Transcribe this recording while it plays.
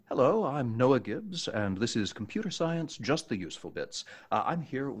Hello, I'm Noah Gibbs, and this is Computer Science, Just the Useful Bits. I'm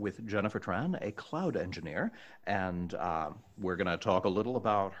here with Jennifer Tran, a cloud engineer, and we're going to talk a little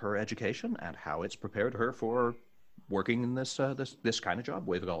about her education and how it's prepared her for working in this kind of job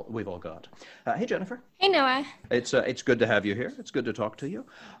we've all got. Hey, Jennifer. Hey Noah. It's good to have you here. It's good to talk to you.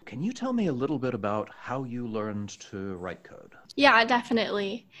 Can you tell me a little bit about how you learned to write code? Yeah,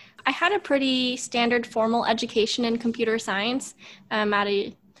 definitely. I had a pretty standard formal education in computer science at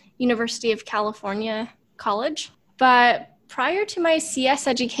a University of California college. But prior to my CS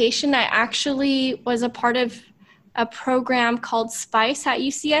education, I actually was a part of a program called SPICE at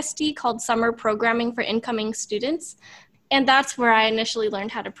UCSD called Summer Programming for Incoming Students. And that's where I initially learned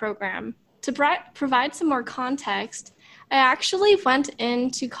how to program. To provide some more context, I actually went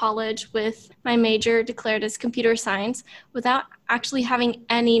into college with my major declared as computer science without actually having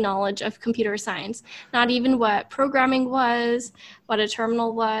any knowledge of computer science, not even what programming was, what a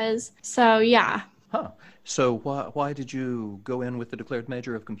terminal was. So, yeah. Huh. So why did you go in with the declared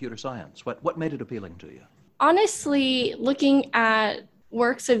major of computer science? What made it appealing to you? Honestly, looking at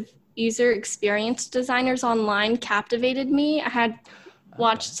works of user experience designers online captivated me. I had Okay.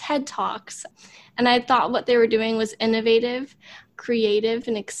 watched TED Talks, and I thought what they were doing was innovative, creative,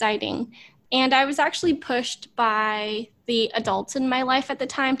 and exciting. And I was actually pushed by the adults in my life at the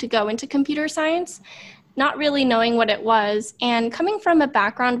time to go into computer science, not really knowing what it was. And coming from a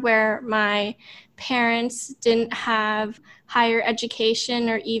background where my parents didn't have higher education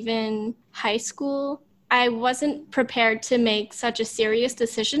or even high school, I wasn't prepared to make such a serious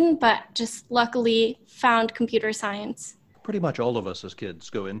decision, but just luckily found computer science. Pretty much all of us as kids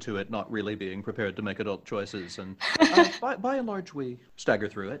go into it not really being prepared to make adult choices, and by and large, we stagger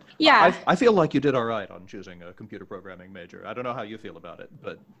through it. Yeah. I feel like you did all right on choosing a computer programming major. I don't know how you feel about it,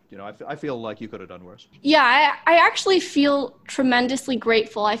 but I feel like you could have done worse. Yeah, I actually feel tremendously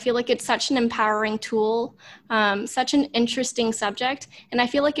grateful. I feel like it's such an empowering tool, such an interesting subject, and I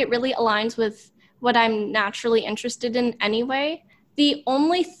feel like it really aligns with what I'm naturally interested in anyway. The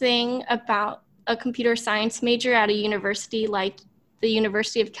only thing about a computer science major at a university like the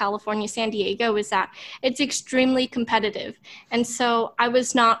University of California, San Diego, is that it's extremely competitive. And so I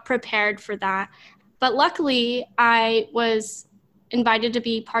was not prepared for that. But luckily, I was invited to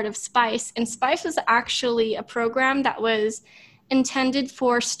be part of SPICE. And SPICE was actually a program that was intended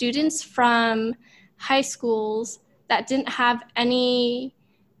for students from high schools that didn't have any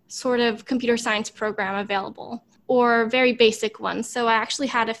sort of computer science program available or very basic ones. So I actually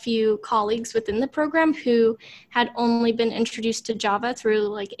had a few colleagues within the program who had only been introduced to Java through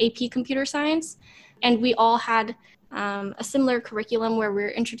like AP computer science. And we all had a similar curriculum where we were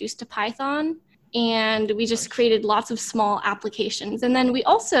introduced to Python, and we just Nice. created lots of small applications. And then we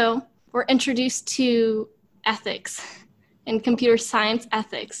also were introduced to ethics and Oh, computer science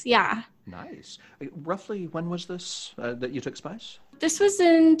ethics. Yeah. nice. Roughly when was this that you took Spice? This was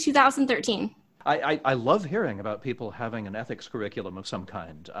in 2013. I love hearing about people having an ethics curriculum of some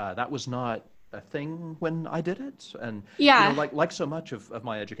kind. That was not a thing when I did it. And, Yeah. like so much of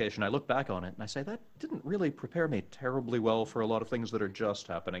my education, I look back on it and I say that didn't really prepare me terribly well for a lot of things that are just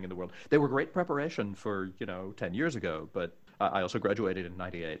happening in the world. They were great preparation for, 10 years ago, but I also graduated in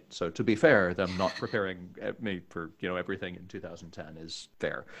 98. So to be fair, them not preparing me for, everything in 2010 is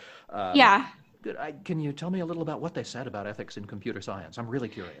fair. Um, Yeah. Good. Can you tell me a little about what they said about ethics in computer science? I'm really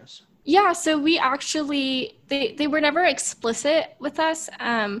curious. Yeah, so we actually they were never explicit with us.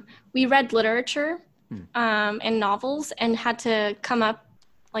 We read literature Hmm. and novels and had to come up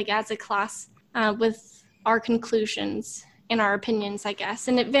like as a class with our conclusions and our opinions, I guess.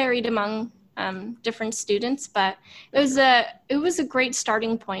 And it varied among different students, but Sure. it was a great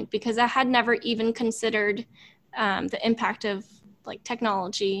starting point because I had never even considered the impact of like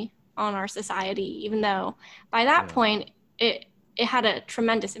technology on our society, even though by that Yeah. point it had a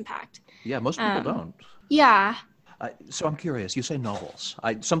tremendous impact. Yeah, most people Um, don't. yeah, So I'm curious. You say novels.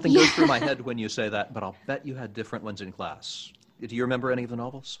 Something goes through my yeah. head when you say that, but I'll bet you had different ones in class. Do you remember any of the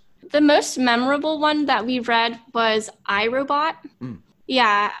novels? The most memorable one that we read was iRobot. Mm.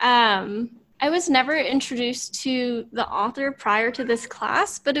 Yeah, I was never introduced to the author prior to this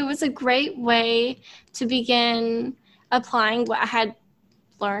class, but it was a great way to begin applying what I had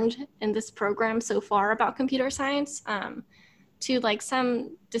learned in this program so far about computer science to like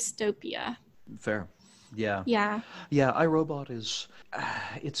some dystopia. Fair. Yeah. Yeah. Yeah, iRobot is,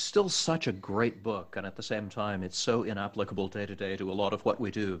 it's still such a great book, and at the same time, it's so inapplicable day to day to a lot of what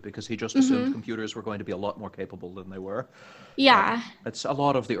we do because he just assumed Mm-hmm. computers were going to be a lot more capable than they were. Uh, Yeah. it's a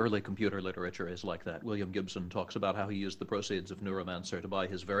lot of the early computer literature is like that. William Gibson talks about how he used the proceeds of Neuromancer to buy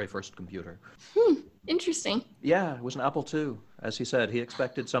his very first computer. Interesting. Yeah, it was an Apple II. As he said, he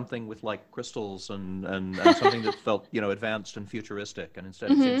expected something with like crystals and something that felt, advanced and futuristic, and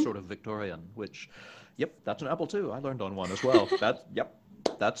instead it seemed Hmm. sort of Victorian, which, yep, that's an Apple II. I learned on one as well. Yep,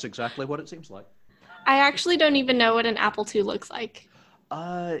 that's exactly what it seems like. I actually don't even know what an Apple II looks like.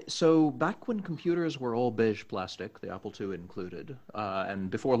 So back when computers were all beige plastic, the Apple II included, and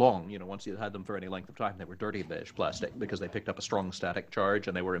before long, once you had them for any length of time, they were dirty beige plastic because they picked up a strong static charge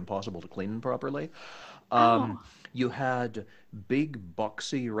and they were impossible to clean properly. Um, Oh. you had big,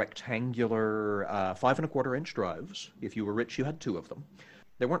 boxy, rectangular, 5.25 inch drives. If you were rich, you had two of them.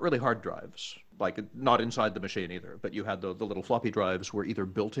 They weren't really hard drives, like not inside the machine either, but you had the little floppy drives were either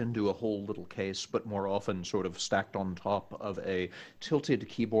built into a whole little case, but more often sort of stacked on top of a tilted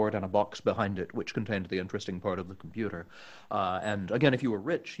keyboard and a box behind it, which contained the interesting part of the computer. And again, if you were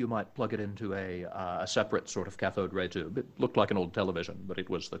rich, you might plug it into a separate sort of cathode ray tube. It looked like an old television, but it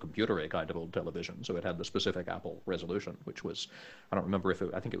was the computery kind of old television, so it had the specific Apple resolution, which was, I don't remember if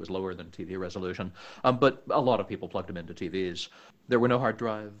I think it was lower than TV resolution. But a lot of people plugged them into TVs. There were no hard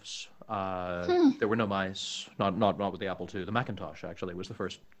drives. Hmm. There were no mice. Not with the Apple II. The Macintosh actually was the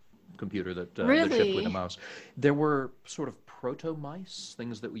first computer that shipped with a Really? mouse. There were sort of proto mice,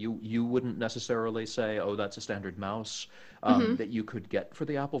 things that you wouldn't necessarily say, oh, that's a standard mouse, Hmm. that you could get for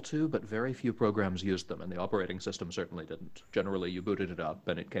the Apple II, but very few programs used them, and the operating system certainly didn't. Generally, you booted it up,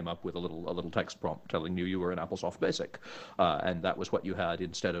 and it came up with a little text prompt telling you were in AppleSoft Basic, and that was what you had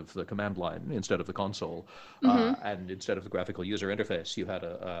instead of the command line, instead of the console, Hmm. and instead of the graphical user interface, you had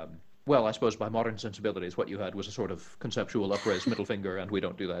well, I suppose by modern sensibilities, what you had was a sort of conceptual upraised middle finger, and we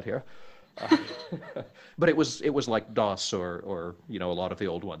don't do that here. Uh, but it was like DOS or a lot of the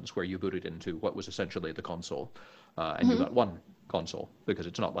old ones where you booted into what was essentially the console, and you Hmm. got one console because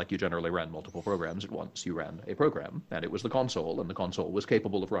it's not like you generally ran multiple programs at once. You ran a program, and it was the console, and the console was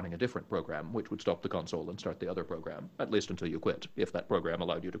capable of running a different program, which would stop the console and start the other program, at least until you quit, if that program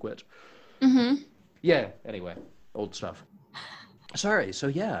allowed you to quit. Hmm. Yeah. Anyway, old stuff. Sorry. So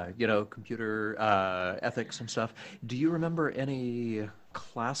yeah, computer ethics and stuff. Do you remember any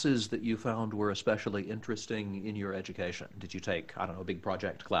classes that you found were especially interesting in your education? Did you take, I don't know, a big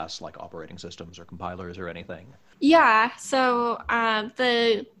project class like operating systems or compilers or anything? Yeah. So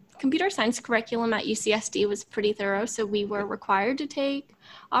the computer science curriculum at UCSD was pretty thorough. So we were Yep. required to take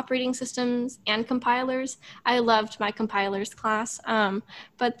operating systems and compilers. I loved my compilers class.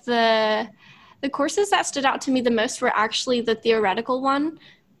 But the courses that stood out to me the most were actually Okay.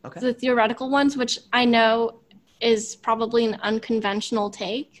 the theoretical ones, which I know is probably an unconventional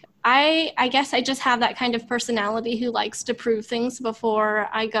take. I guess I just have that kind of personality who likes to prove things before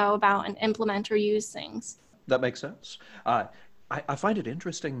I go about and implement or use things. That makes sense. Uh, I find it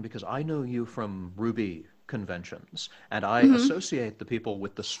interesting because I know you from Ruby conventions, and I Hmm. associate the people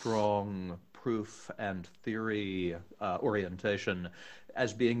with the strong proof and theory orientation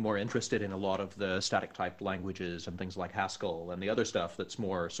as being more interested in a lot of the static typed languages and things like Haskell and the other stuff that's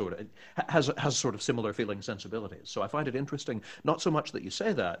more sort of has sort of similar feeling sensibilities. So I find it interesting, not so much that you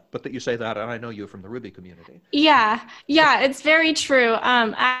say that, but that you say that, and I know you from the Ruby community. Yeah, it's very true.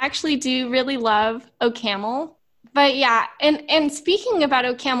 I actually do really love OCaml. But yeah, and speaking about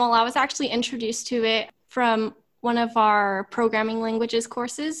OCaml, I was actually introduced to it from one of our programming languages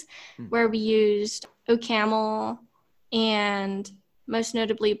courses Hmm. where we used OCaml and most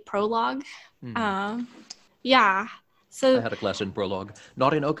notably Prolog. Hmm. Um, yeah, I so had a class in Prolog,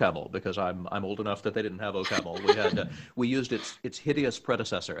 not in OCaml because I'm old enough that they didn't have OCaml. We used its hideous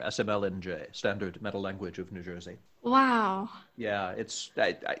predecessor, SMLNJ, Standard Metal Language of New Jersey. wow. Yeah,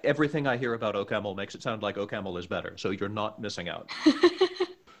 everything I hear about OCaml makes it sound like OCaml is better, so you're not missing out.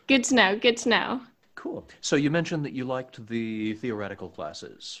 Good to know, good to know. Cool. So you mentioned that you liked the theoretical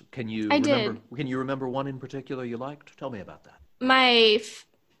classes. I did. Can you remember one in particular you liked? Tell me about that. My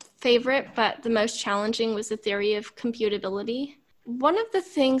favorite, but the most challenging, was the theory of computability. One of the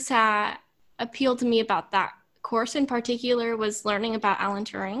things that appealed to me about that course in particular was learning about Alan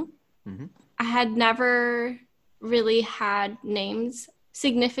Turing. Hmm. I had never really had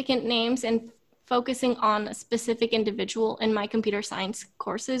significant names, and focusing on a specific individual in my computer science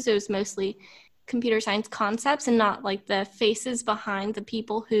courses. It was mostly computer science concepts and not like the faces behind the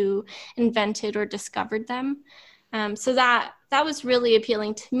people who invented or discovered them. So that was really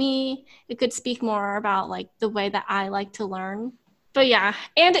appealing to me. It could speak more about like the way that I like to learn. But yeah,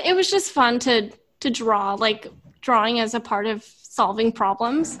 and it was just fun to draw, like drawing as a part of solving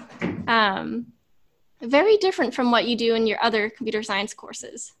problems. Um, Very different from what you do in your other computer science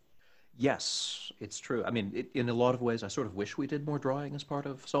courses. Yes, it's true. I mean, in a lot of ways, I sort of wish we did more drawing as part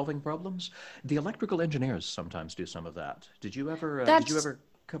of solving problems. The electrical engineers sometimes do some of that. Did you That's ever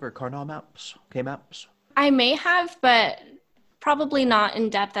cover Karnaugh maps, K-maps? I may have, but probably not in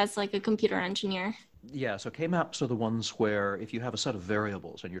depth as like a computer engineer. Yeah, so K-maps are the ones where if you have a set of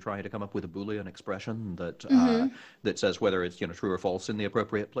variables and you're trying to come up with a Boolean expression that Mm-hmm. that says whether it's true or false in the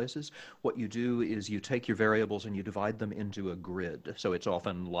appropriate places, what you do is you take your variables and you divide them into a grid. So it's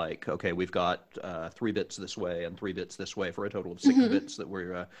often like, okay, we've got 3 bits this way and 3 bits this way for a total of 6 bits that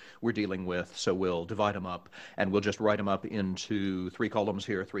we're dealing with. So we'll divide them up and we'll just write them up into 3 columns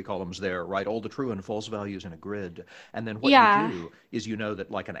here, 3 columns there, write all the true and false values in a grid. And then what you Yeah. do is you know that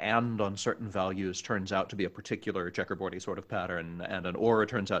like an and on certain values turns out to be a particular checkerboardy sort of pattern, and an or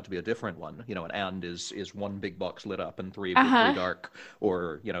turns out to be a different one. An and is one big box lit up and three Uh-huh. dark,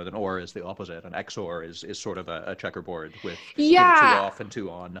 or an or is the opposite. An XOR is sort of a checkerboard with two Yeah. off and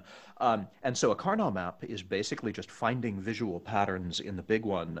two on. And so a Karnaugh map is basically just finding visual patterns in the big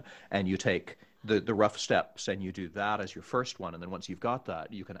one, and you take the rough steps and you do that as your first one, and then once you've got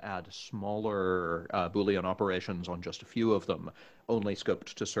that you can add smaller Boolean operations on just a few of them, only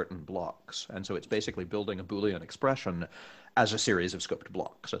scoped to certain blocks. And so it's basically building a Boolean expression as a series of scoped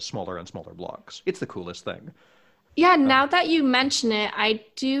blocks, as smaller and smaller blocks. It's the coolest thing. Yeah, now that you mention it, I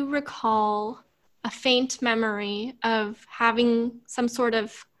do recall a faint memory of having some sort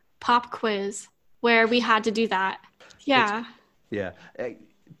of pop quiz where we had to do that. It's Yeah. Yeah.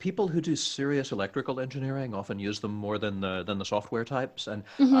 People who do serious electrical engineering often use them more than the software types, and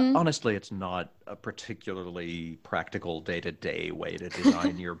Mm-hmm. honestly, it's not a particularly practical day-to-day way to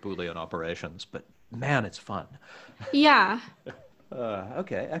design your Boolean operations, but man, it's fun. Yeah.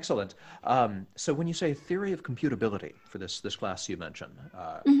 Okay, excellent. So when you say theory of computability for this class you mentioned,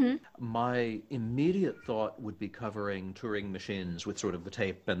 Mm-hmm. my immediate thought would be covering Turing machines with sort of the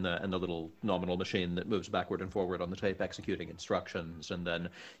tape and the little nominal machine that moves backward and forward on the tape, executing instructions, and then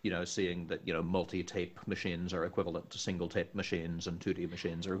seeing that multi-tape machines are equivalent to single-tape machines, and 2D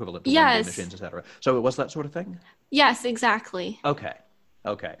machines are equivalent to 1D Yes. machines, etc. So it was that sort of thing? Yes, exactly. Okay.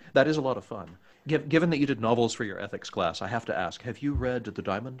 Okay. That is a lot of fun. Given that you did novels for your ethics class, I have to ask, have you read The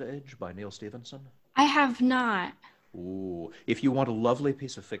Diamond Age by Neil Stephenson? I have not. Ooh, if you want a lovely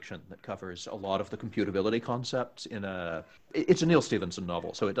piece of fiction that covers a lot of the computability concepts it's a Neil Stephenson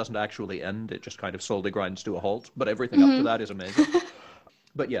novel, so it doesn't actually end, it just kind of slowly grinds to a halt, but everything up to Mm-hmm. that is amazing.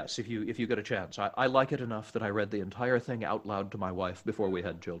 But yes, if you get a chance, I like it enough that I read the entire thing out loud to my wife before we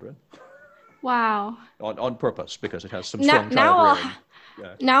had children. Wow. On purpose, because it has some Now, strong now child I'll rearing.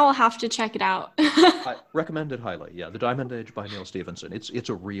 Yeah. now I'll have to check it out. I recommend it highly. Yeah, The Diamond Age by Neil Stephenson. It's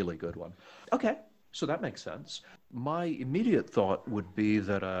a really good one. Okay, so that makes sense. My immediate thought would be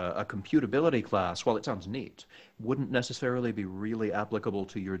that a computability class, while it sounds neat, wouldn't necessarily be really applicable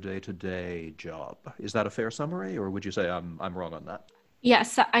to your day-to-day job. Is that a fair summary, or would you say I'm wrong on that?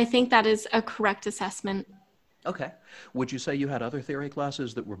 Yes, I think that is a correct assessment. Okay. Would you say you had other theory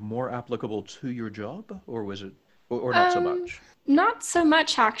classes that were more applicable to your job, or was it, or not so Um, much? Not so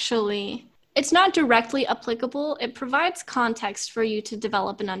much actually. It's not directly applicable. It provides context for you to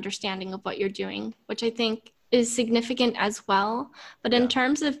develop an understanding of what you're doing, which I think is significant as well. But in Yeah.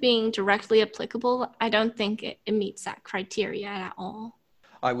 terms of being directly applicable, I don't think it meets that criteria at all.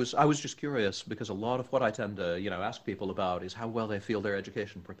 I was just curious because a lot of what I tend to, ask people about is how well they feel their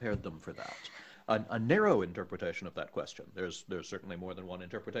education prepared them for that. A narrow interpretation of that question. There's certainly more than one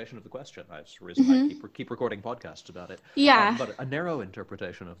interpretation of the question. That's the reason I Hmm. keep recording podcasts about it. Yeah. But a narrow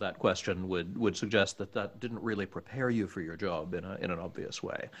interpretation of that question would suggest that didn't really prepare you for your job in an obvious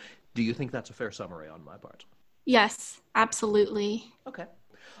way. Do you think that's a fair summary on my part? Yes, absolutely. Okay.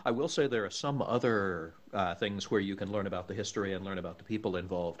 I will say there are some other things where you can learn about the history and learn about the people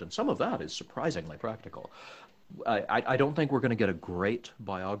involved, and some of that is surprisingly practical. I don't think we're going to get a great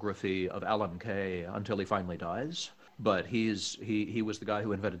biography of Alan Kay until he finally dies, but he was the guy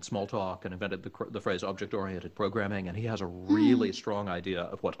who invented Smalltalk and invented the phrase object-oriented programming, and he has a really Mm. strong idea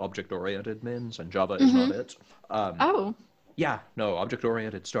of what object-oriented means, and Java is not Hmm. it. Oh. Yeah, no,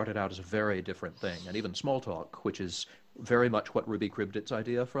 object-oriented started out as a very different thing, and even Smalltalk, which is very much what Ruby cribbed its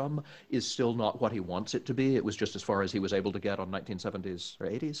idea from, is still not what he wants it to be. It was just as far as he was able to get on 1970s or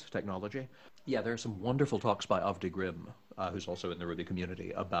 80s technology. Yeah, there are some wonderful talks by Avdi Grimm, who's also in the Ruby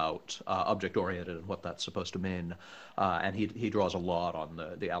community, about object-oriented and what that's supposed to mean, and he draws a lot on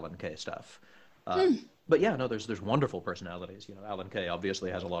the Alan Kay stuff. Uh, but yeah, no, there's wonderful personalities. Alan Kay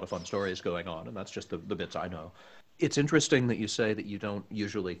obviously has a lot of fun stories going on, and that's just the bits I know. It's interesting that you say that you don't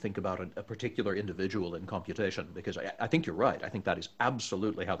usually think about a particular individual in computation, because I think you're right. I think that is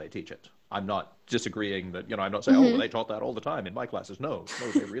absolutely how they teach it. I'm not disagreeing that, I'm not saying, oh, Hmm. they taught that all the time in my classes. No,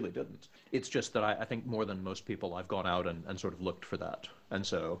 no, they really didn't. It's just that I think more than most people, I've gone out and sort of looked for that. And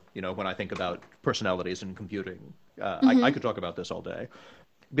so, when I think about personalities in computing, I Hmm. could talk about this all day.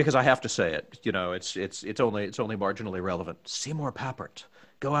 because I have to say it. It's only marginally relevant. Seymour Papert.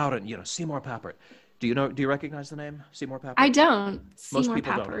 Go out and Seymour Papert. Do you recognize the name Seymour I Papert? don't. Most Seymour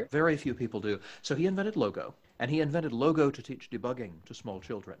people don't. Papert. Very few people do. So he invented Logo, and he invented Logo to teach debugging to small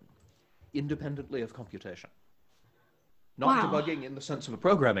children, independently of computation. Not Wow. debugging in the sense of a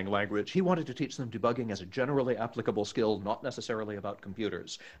programming language. He wanted to teach them debugging as a generally applicable skill, not necessarily about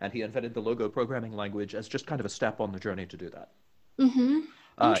computers. And he invented the Logo programming language as just kind of a step on the journey to do that. Mm-hmm.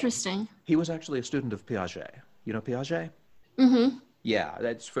 Uh, Interesting. he was actually a student of Piaget. You know Piaget? Mm-hmm. Yeah,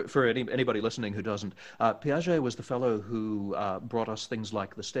 that's for anybody listening who doesn't. Piaget was the fellow who brought us things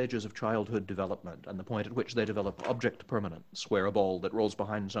like the stages of childhood development and the point at which they develop object permanence, where a ball that rolls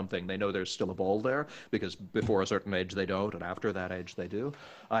behind something, they know there's still a ball there, because before a certain age they don't, and after that age they do.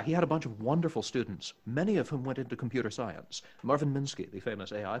 He had a bunch of wonderful students, many of whom went into computer science. Marvin Minsky, the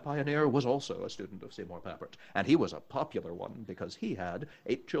famous AI pioneer, was also a student of Seymour Papert, and he was a popular one because he had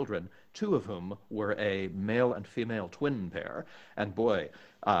 8 children, 2 of whom were a male and female twin pair, and boy,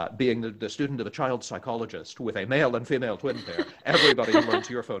 being the student of a child psychologist with a male and female twin pair, everybody learns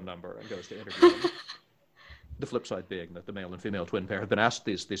your phone number and goes to interview them. The flip side being that the male and female twin pair have been asked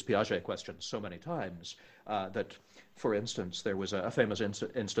these Piaget questions so many times that, for instance, there was a famous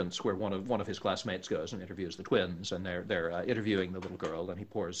instance where one of his classmates goes and interviews the twins, and they're interviewing the little girl, and he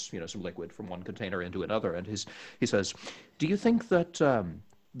pours some liquid from one container into another, and he says, "Do you think that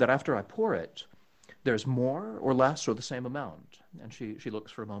after I pour it, there's more or less or the same amount?" And she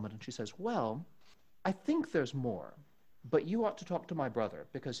looks for a moment and she says, "Well, I think there's more, but you ought to talk to my brother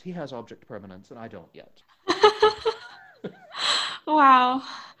because he has object permanence and I don't yet." Wow.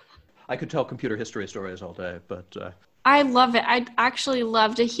 I could tell computer history stories all day, but I love it. I'd actually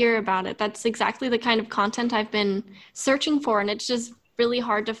love to hear about it. That's exactly the kind of content I've been searching for, and it's just really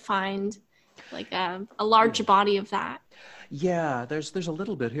hard to find like a large yes. body of that. Yeah, there's a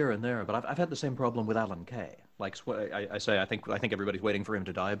little bit here and there, but I've had the same problem with Alan Kay. Like I say, I think everybody's waiting for him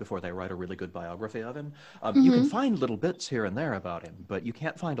to die before they write a really good biography of him. You can Hmm. find little bits here and there about him, but you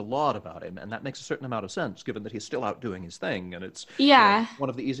can't find a lot about him, and that makes a certain amount of sense given that he's still out doing his thing. And it's Yeah.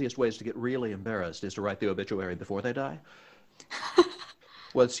 one of the easiest ways to get really embarrassed is to write the obituary before they die.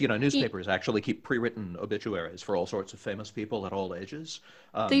 Well, Y- newspapers actually keep pre-written obituaries for all sorts of famous people at all ages.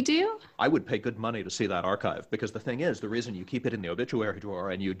 They Um, do? I would pay good money to see that archive because the thing is, the reason you keep it in the obituary drawer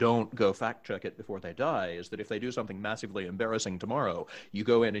and you don't go fact check it before they die is that if they do something massively embarrassing tomorrow, you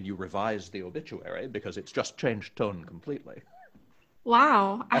go in and you revise the obituary because it's just changed tone completely.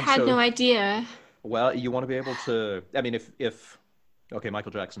 Wow. I And had so, no idea. well, you want to be able to, I mean, if okay,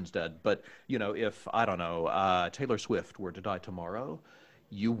 Michael Jackson's dead, but if I don't know, Taylor Swift were to die tomorrow,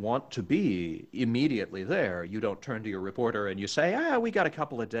 you want to be immediately there. You don't turn to your reporter and you say, we got a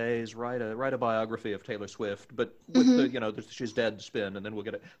couple of days, write a biography of Taylor Swift, but with Hmm. the she's dead spin, and then we'll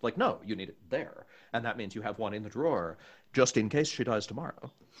get it. Like, no, you need it there, and that means you have one in the drawer just in case she dies tomorrow.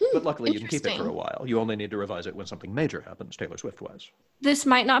 But luckily, you can keep it for a Interesting. while. You only need to revise it when something major happens, Taylor Swift-wise. This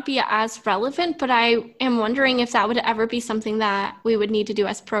might not be as relevant, but I am wondering if that would ever be something that we would need to do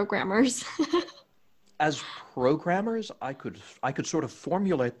as programmers. As programmers, I could sort of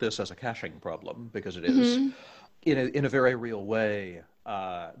formulate this as a caching problem because it is Hmm. in a very real way.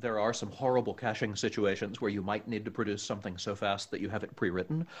 There are some horrible caching situations where you might need to produce something so fast that you have it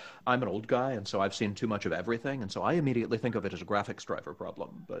pre-written. I'm an old guy, and so I've seen too much of everything, and so I immediately think of it as a graphics driver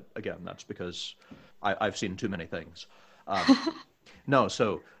problem. But again, that's because I've seen too many things. Um, no,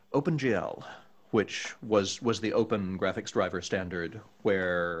 so OpenGL, which was the open graphics driver standard,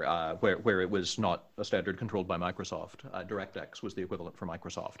 where it was not a standard controlled by Microsoft. DirectX was the equivalent for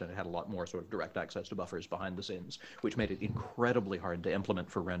Microsoft, and it had a lot more sort of direct access to buffers behind the scenes, which made it incredibly hard to implement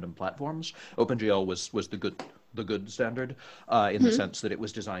for random platforms. OpenGL was the good standard in the Hmm. sense that it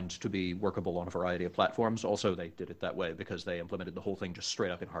was designed to be workable on a variety of platforms. Also, they did it that way because they implemented the whole thing just straight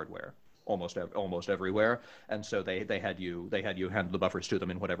up in hardware almost everywhere, and so they had you hand the buffers to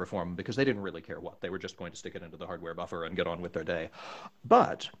them in whatever form because they didn't really care what they were just going to stick it into the hardware buffer and get on with their day.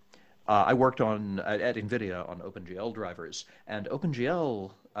 But I worked at NVIDIA on OpenGL drivers, and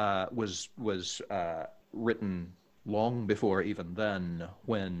OpenGL was written long before even then,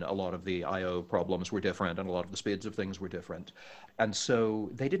 when a lot of the I/O problems were different and a lot of the speeds of things were different. And so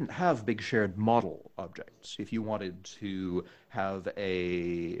they didn't have big shared model objects. If you wanted to have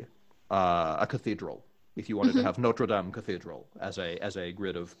a cathedral, if you wanted to Hmm. have Notre Dame Cathedral as a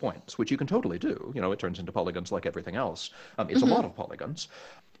grid of points, which you can totally do, it turns into polygons like everything else. It's a lot Hmm. of polygons.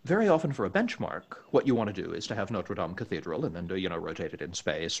 Very often for a benchmark, what you want to do is to have Notre Dame Cathedral and then rotate it in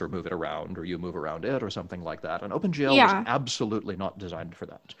space or move it around or you move around it or something like that. And OpenGL was Yeah. absolutely not designed for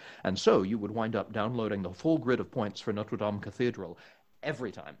that. And so you would wind up downloading the full grid of points for Notre Dame Cathedral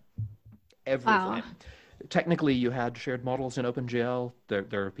Every time. Every Wow. frame. Technically, you had shared models in OpenGL. There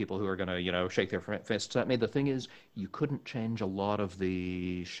are people who are going to, shake their fists at me. The thing is, you couldn't change a lot of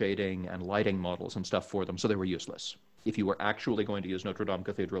the shading and lighting models and stuff for them, so they were useless. If you were actually going to use Notre Dame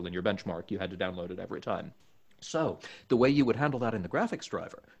Cathedral in your benchmark, you had to download it every time. So the way you would handle that in the graphics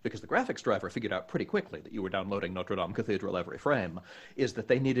driver, because the graphics driver figured out pretty quickly that you were downloading Notre Dame Cathedral every frame, is that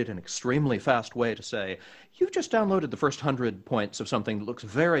they needed an extremely fast way to say, you've just downloaded the first 100 points of something that looks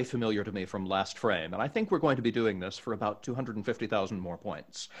very familiar to me from last frame, and I think we're going to be doing this for about 250,000 more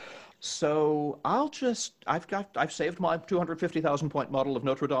points. So I've saved my 250,000 point model of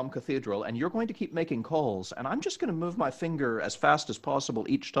Notre Dame Cathedral, and you're going to keep making calls, and I'm just going to move my finger as fast as possible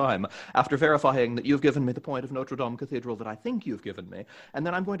each time after verifying that you've given me the point of Notre Dame Cathedral that I think you've given me, and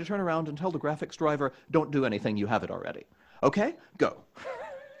then I'm going to turn around and tell the graphics driver, don't do anything, you have it already. Okay? Go.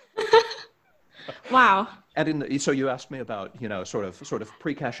 Wow. And so you asked me about, sort of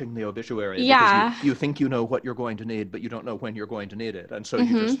pre-caching the obituary Yeah. because you think you know what you're going to need, but you don't know when you're going to need it. And so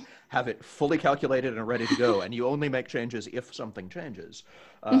you just Mm-hmm. have it fully calculated and ready to go, and you only make changes if something changes.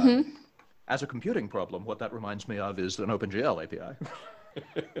 Mm-hmm. As a computing problem, what that reminds me of is an OpenGL API.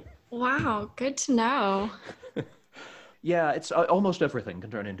 Wow. Good to know. Yeah, it's almost everything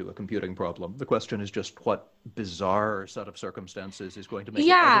can turn into a computing problem. The question is just what bizarre set of circumstances is going to make it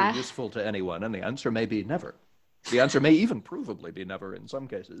ever Yeah. useful to anyone, and the answer may be never. The answer may even provably be never in some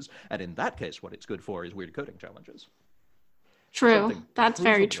cases, and in that case, what it's good for is weird coding challenges. True. That's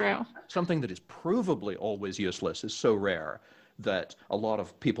very true. Something that is provably always useless is so rare that a lot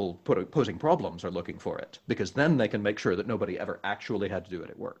of people posing problems are looking for it, because then they can make sure that nobody ever actually had to do it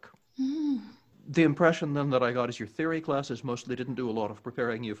at work. The impression then that I got is your theory classes mostly didn't do a lot of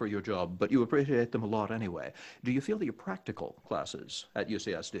preparing you for your job, but you appreciate them a lot anyway. Do you feel that your practical classes at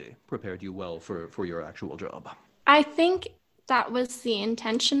UCSD prepared you well for your actual job? I think that was the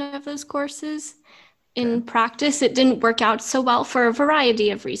intention of those courses. In Okay. practice, it didn't work out so well for a variety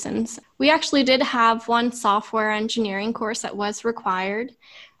of reasons. We actually did have one software engineering course that was required.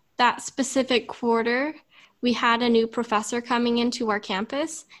 That specific quarter, we had a new professor coming into our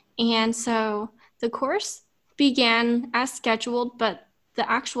campus, and so the course began as scheduled, but the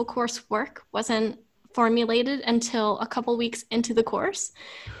actual coursework wasn't formulated until a couple weeks into the course.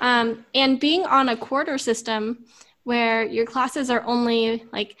 And being on a quarter system where your classes are only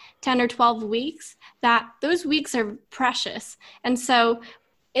like 10 or 12 weeks, that those weeks are precious. And so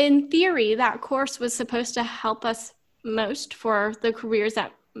in theory, that course was supposed to help us most for the careers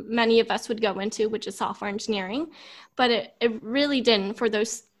that many of us would go into, which is software engineering. But it really didn't for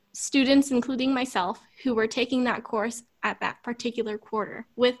those students, including myself, who were taking that course at that particular quarter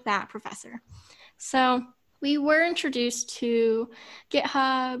with that professor. So we were introduced to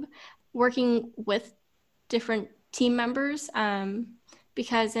GitHub, working with different team members,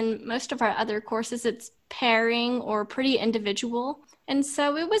 because in most of our other courses, it's pairing or pretty individual. And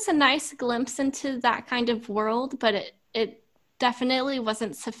so it was a nice glimpse into that kind of world, but it definitely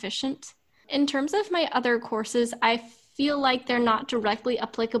wasn't sufficient. In terms of my other courses, I feel like they're not directly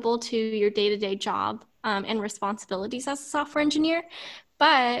applicable to your day-to-day job and responsibilities as a software engineer,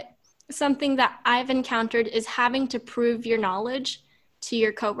 but something that I've encountered is having to prove your knowledge to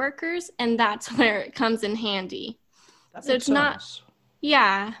your coworkers, and that's where it comes in handy. That So makes it's not, sense.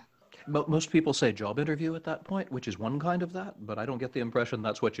 yeah, Most people say job interview at that point, which is one kind of that, but I don't get the impression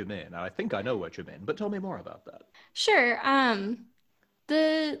that's what you mean. And I think I know what you mean, but tell me more about that. sure.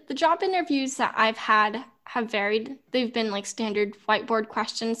 The job interviews that I've had have varied. They've been like standard whiteboard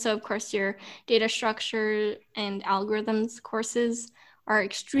questions. So of course your data structure and algorithms courses are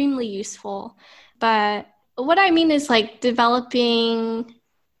extremely useful. But what I mean is like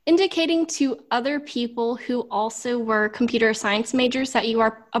indicating to other people who also were computer science majors that you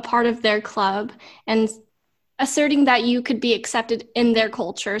are a part of their club and asserting that you could be accepted in their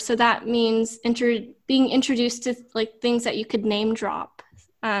culture. So that means being introduced to like things that you could name drop,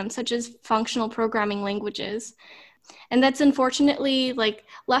 such as functional programming languages. And that's unfortunately like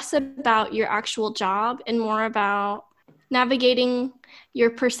less about your actual job and more about navigating your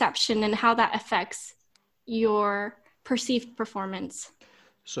perception and how that affects your perceived performance.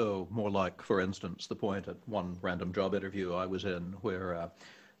 So more like, for instance, the point at one random job interview I was in where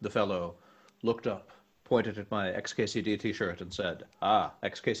the fellow looked up, pointed at my XKCD t-shirt and said, ah,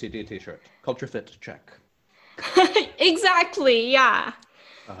 XKCD t-shirt, culture fit, check. Exactly, yeah.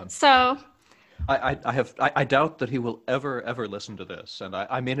 Um, So, I doubt that he will ever listen to this, and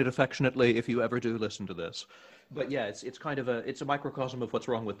I mean it affectionately if you ever do listen to this. But yeah, it's kind of a microcosm of what's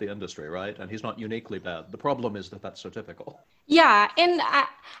wrong with the industry, right? And he's not uniquely bad. The problem is that that's so typical. Yeah, and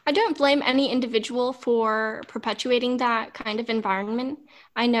I don't blame any individual for perpetuating that kind of environment.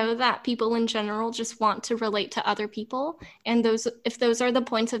 I know that people in general just want to relate to other people, and those if those are the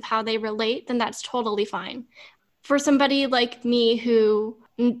points of how they relate, then that's totally fine. For somebody like me who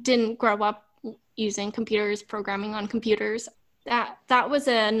didn't grow up using computers, programming on computers, that was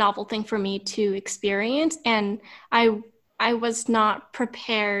a novel thing for me to experience, and I was not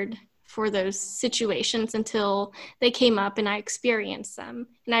prepared for those situations until they came up and I experienced them.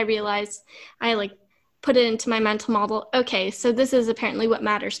 And I realized I like put it into my mental model. Okay, so this is apparently what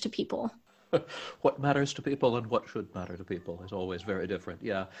matters to people. What matters to people and what should matter to people is always very different.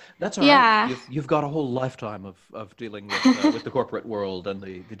 Yeah, that's all right. Yeah. You've got a whole lifetime of dealing with the corporate world and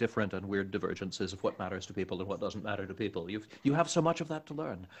the different and weird divergences of what matters to people and what doesn't matter to people. You have so much of that to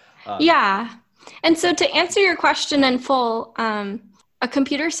learn. Um, Yeah. And so to answer your question in full, a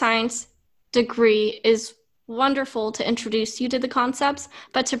computer science degree is wonderful to introduce you to the concepts,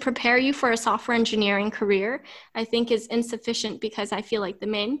 but to prepare you for a software engineering career, I think is insufficient because I feel like the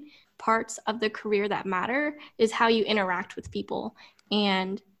main parts of the career that matter is how you interact with people.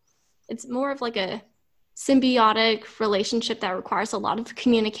 And it's more of like a symbiotic relationship that requires a lot of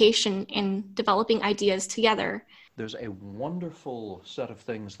communication and developing ideas together. there's a wonderful set of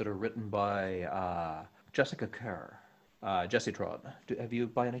things that are written by Jessica Kerr, Jessie Tron. Have you,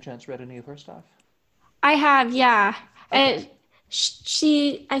 by any chance, read any of her stuff? I have, yeah. Okay.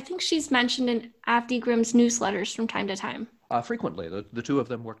 I think she's mentioned in Avdi Grimm's newsletters from time to time. Frequently, the two of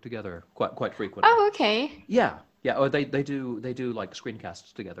them work together quite frequently. Oh, okay. Yeah, yeah. Oh, they do like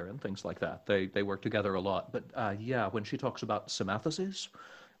screencasts together and things like that. They work together a lot. But yeah, when she talks about sematheses,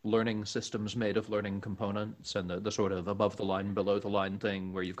 learning systems made of learning components, and the sort of above the line, below the line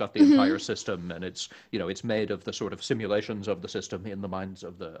thing, where you've got the entire Hmm. system, and it's made of the sort of simulations of the system in the minds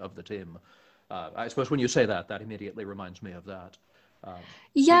of the team. I suppose when you say that, that immediately reminds me of that. Um,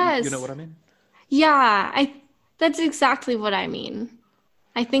 you know what Yes. I mean? Yeah, that's exactly what I mean.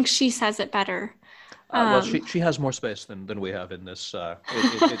 I think she says it better. Well, Um, she has more space than we have in this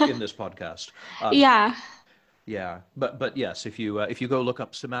in this podcast. Um, yeah. yeah, but yes, if you go look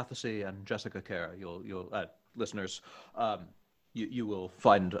up Samathasi and Jessica Kerr, you'll listeners, um, you will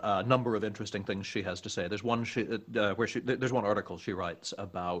find a number of interesting things she has to say. There's one there's one article she writes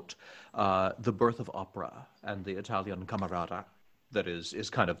about the birth of opera and the Italian camerata. That is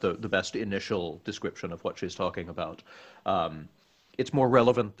kind of the best initial description of what she's talking about. Um, it's more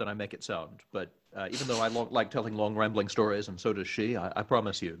relevant than I make it sound. But even though like telling long, rambling stories, and so does she, I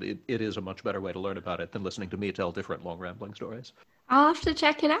promise you, it is a much better way to learn about it than listening to me tell different long, rambling stories. I'll have to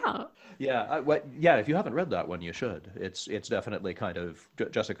check it out. Yeah, yeah. If you haven't read that one, you should. It's definitely kind of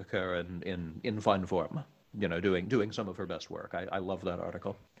Jessica Kerr in fine form. Doing some of her best work. I love that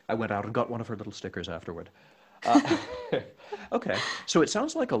article. I went out and got one of her little stickers afterward. Uh, okay, so it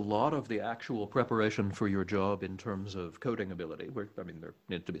sounds like a lot of the actual preparation for your job in terms of coding ability, I mean, there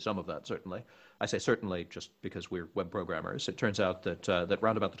needs to be some of that, certainly. I say certainly just because we're web programmers. It turns out that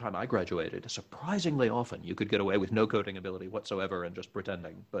round about the time I graduated, surprisingly often you could get away with no coding ability whatsoever and just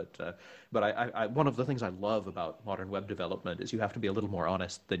pretending. But one of the things I love about modern web development is you have to be a little more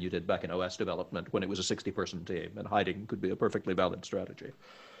honest than you did back in OS development when it was a 60-person team, and hiding could be a perfectly valid strategy.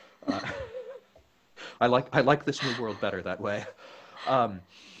 Uh, I like this new world better that way. Um,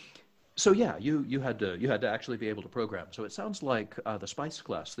 so yeah, you had to actually be able to program. So it sounds like the Spice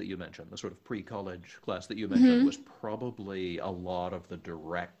class that you mentioned, the sort of pre-college class that you mentioned, Hmm. was probably a lot of the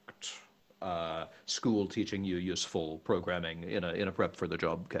direct school teaching you useful programming in a prep for the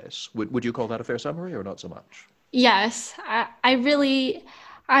job case. Would you call that a fair summary or not so much? Yes, I really,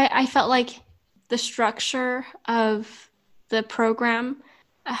 I felt like the structure of the program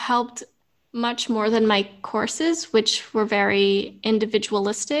helped much more than my courses, which were very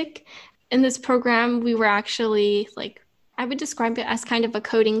individualistic. In this program, we were actually like, I would describe it as kind of a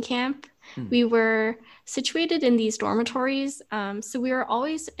coding camp. Hmm. We were situated in these dormitories, so we were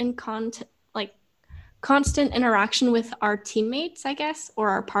always in like constant interaction with our teammates, I guess, or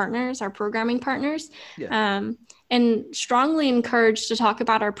our partners, our programming partners, Yeah, um, and strongly encouraged to talk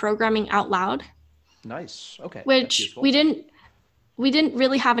about our programming out loud, nice. Okay, that's which useful. we didn't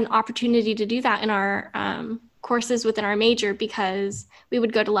really have an opportunity to do that in our courses within our major because we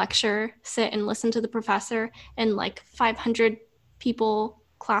would go to lecture, sit and listen to the professor in like 500 people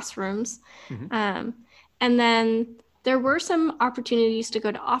classrooms. Hmm. Um, and then there were some opportunities to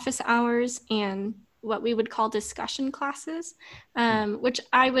go to office hours and what we would call discussion classes, which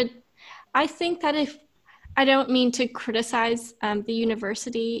I think that if I don't mean to criticize the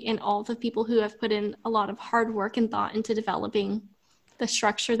university and all the people who have put in a lot of hard work and thought into developing the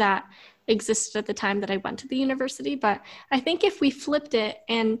structure that existed at the time that I went to the university. But I think if we flipped it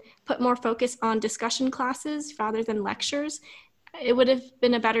and put more focus on discussion classes rather than lectures, it would have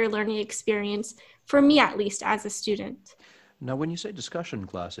been a better learning experience for me, at least as a student. Now, when you say discussion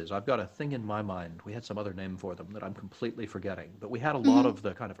classes, I've got a thing in my mind. We had some other name for them that I'm completely forgetting. But we had a lot Mm-hmm. of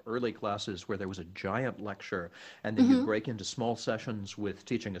the kind of early classes where there was a giant lecture, and then you'd Mm-hmm. break into small sessions with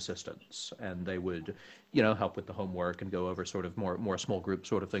teaching assistants, and they would, help with the homework and go over sort of more small group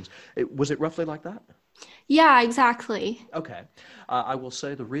sort of things. Was it roughly like that? Yeah, exactly. Okay. I will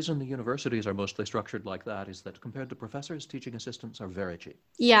say the reason the universities are mostly structured like that is that compared to professors, teaching assistants are very cheap.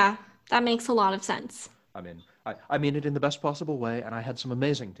 Yeah, that makes a lot of sense. I mean it in the best possible way, and I had some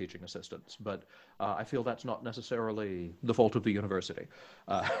amazing teaching assistants, but I feel that's not necessarily the fault of the university.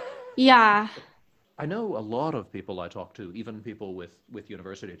 Uh, Yeah. I know a lot of people I talk to, even people with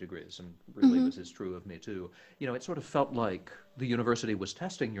university degrees, and really Mm-hmm. this is true of me too. It sort of felt like the university was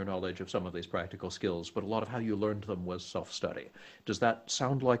testing your knowledge of some of these practical skills, but a lot of how you learned them was self-study. Does that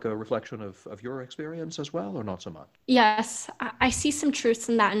sound like a reflection of your experience as well, or not so much? Yes, I see some truths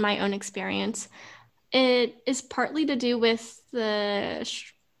in that in my own experience. It is partly to do with the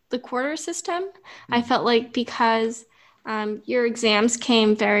quarter system. I Mm. felt like because your exams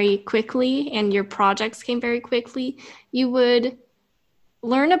came very quickly and your projects came very quickly, you would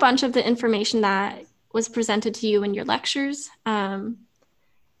learn a bunch of the information that was presented to you in your lectures.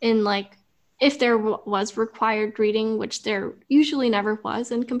 In like if there was required reading, which there usually never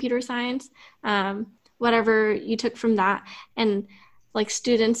was in computer science, whatever you took from that, and like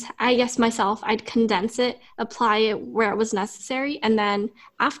students, I guess myself, I'd condense it, apply it where it was necessary, and then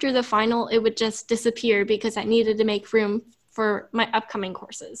after the final, it would just disappear because I needed to make room for my upcoming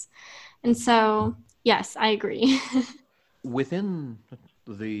courses. And so, yes, I agree. Within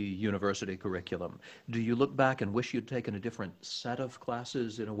the university curriculum, do you look back and wish you'd taken a different set of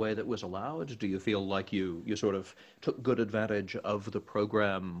classes in a way that was allowed? Do you feel like you sort of took good advantage of the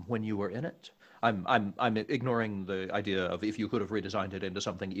program when you were in it? I'm ignoring the idea of if you could have redesigned it into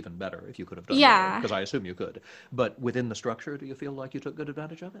something even better, if you could have done more, Yeah, because I assume you could. But within the structure, do you feel like you took good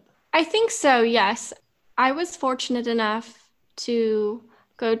advantage of it? I think so, yes. I was fortunate enough to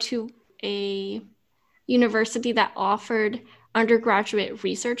go to a university that offered undergraduate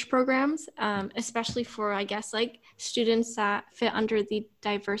research programs, especially for, I guess, like students that fit under the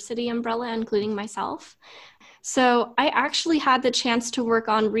diversity umbrella, including myself. So I actually had the chance to work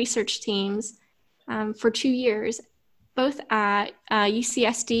on research teams for 2 years, both at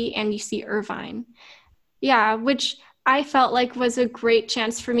UCSD and UC Irvine. Yeah, which I felt like was a great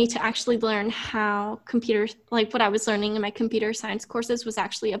chance for me to actually learn how like what I was learning in my computer science courses was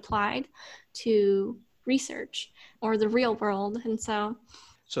actually applied to research or the real world. And so,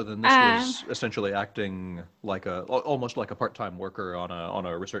 So then this uh, was essentially acting like almost like a part-time worker on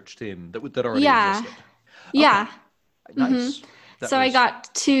a research team that already yeah, existed. Okay, yeah. Hmm. nice. That So I was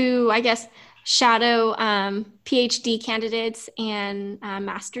got to, I guess, shadow PhD candidates and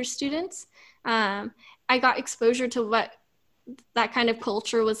master's students. Um, I got exposure to what that kind of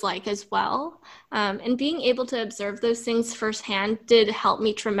culture was like as well. And being able to observe those things firsthand did help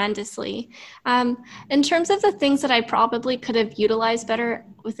me tremendously. In terms of the things that I probably could have utilized better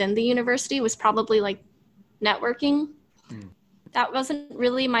within the university was probably like networking. mm, That wasn't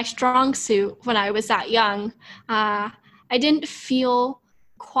really my strong suit when I was that young. I didn't feel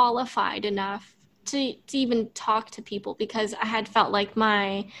qualified enough to even talk to people because I had felt like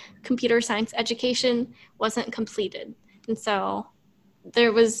my computer science education wasn't completed. And so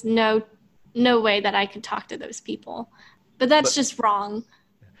there was no way that I could talk to those people. But that's but just wrong.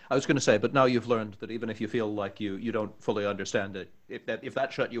 I was going to say, but now you've learned that even if you feel like you don't fully understand it, if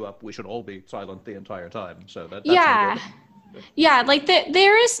that shut you up, we should all be silent the entire time. So that's no Yeah. good. Yeah, like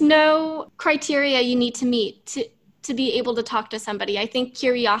there is no criteria you need to meet to be able to talk to somebody. I think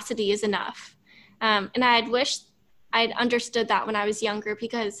curiosity is enough. And I'd wished I'd understood that when I was younger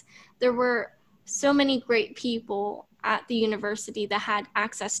because there were so many great people at the university that had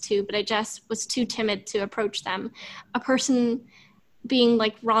access to, but I just was too timid to approach them. A person being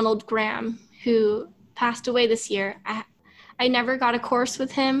like Ronald Graham, who passed away this year. I never got a course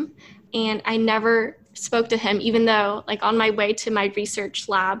with him and I never spoke to him, even though, like, on my way to my research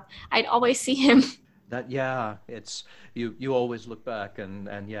lab, I'd always see him. Yeah, it's you always look back and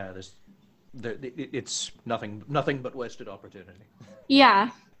yeah, it's nothing but wasted opportunity.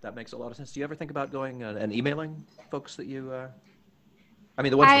 Yeah. That makes a lot of sense. Do you ever think about going and emailing folks that you? I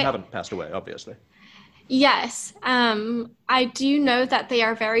mean, the ones that I haven't passed away, obviously. Yes, I do know that they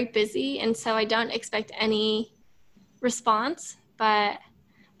are very busy, and so I don't expect any response. But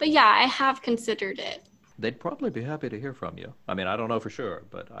yeah, I have considered it. They'd probably be happy to hear from you. I mean, I don't know for sure,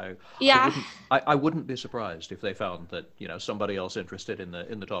 but I Yeah. wouldn't I wouldn't be surprised if they found that, somebody else interested in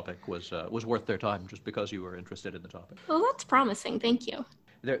the topic was worth their time just because you were interested in the topic. Well, that's promising. Thank you.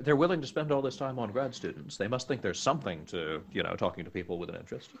 They're willing to spend all this time on grad students. They must think there's something to, talking to people with an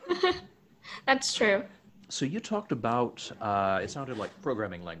interest. That's true. So you talked about it sounded like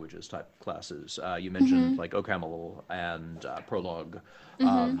programming languages type classes. You mentioned Mm-hmm. like OCaml and Prolog.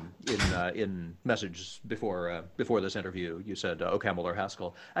 Mm-hmm. In message before this interview, you said OCaml or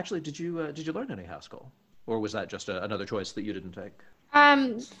Haskell. Actually, did you learn any Haskell, or was that just another choice that you didn't take?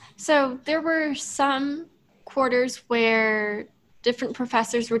 Um, so there were some quarters where different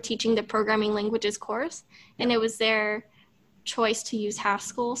professors were teaching the programming languages course, and Yeah. it was their choice to use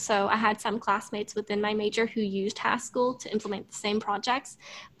Haskell. So I had some classmates within my major who used Haskell to implement the same projects,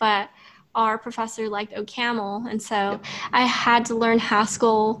 but our professor liked OCaml, and so Yep. I had to learn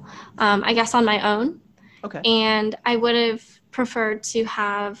Haskell, I guess, on my own. Okay. And I would have preferred to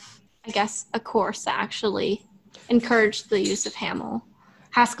have, I guess, a course that actually encouraged the use of That's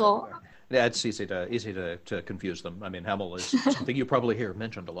Haskell. fair. Yeah, it's easy to confuse them. I mean, Haml is something you probably hear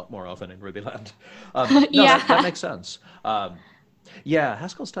mentioned a lot more often in Rubyland. No, that Yeah. makes sense. Yeah,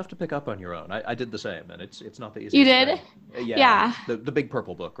 Haskell's tough to pick up on your own. I did the same, and it's not the You easiest did? thing. Yeah, Yeah. the big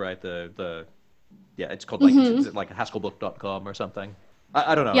purple book, right? The yeah, it's called like is Hmm. it like haskellbook.com or something.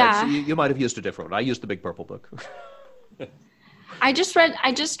 I don't know. Yeah. You might have used a different one. I used the big purple book. I just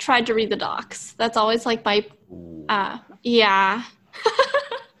tried to read the docs. That's always like my, Ooh. yeah.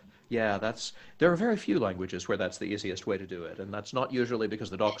 Yeah, there are very few languages where that's the easiest way to do it, and that's not usually because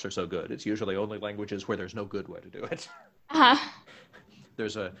the docs are so good. It's usually only languages where there's no good way to do it. Uh,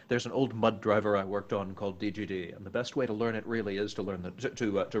 There's an old mud driver I worked on called DGD, and the best way to learn it really is to learn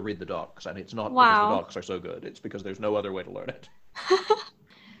to read the docs, and it's not because the wow. docs are so good. It's because there's no other way to learn it.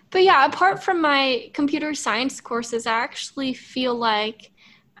 But yeah, apart from my computer science courses, I actually feel like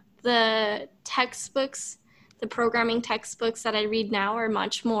the textbooks, the programming textbooks that I read now are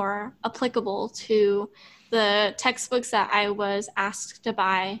much more applicable to the textbooks that I was asked to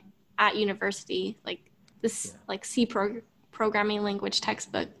buy at university, like Yeah. this like programming language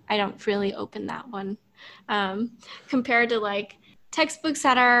textbook. I don't really open that one compared to like textbooks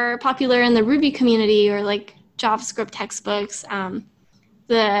that are popular in the Ruby community or like JavaScript textbooks.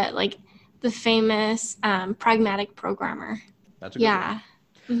 The like the famous pragmatic programmer. That's a good one. Yeah.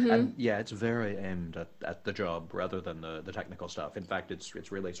 Mm-hmm. And yeah, it's very aimed at the job rather than the technical stuff. In fact,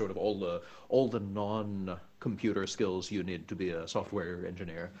 it's really sort of all the non-computer skills you need to be a software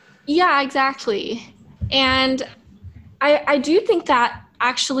engineer. Yeah, exactly. And I do think that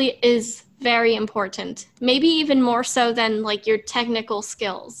actually is very important. Maybe even more so than like your technical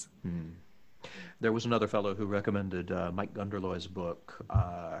skills. Hmm. There was another fellow who recommended Mike Gunderloy's book.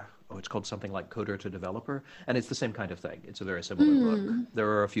 It's called something like Coder to Developer, and it's the same kind of thing. It's a very similar book. Hmm. There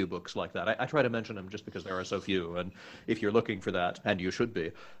are a few books like that. I try to mention them just because there are so few, and if you're looking for that, and you should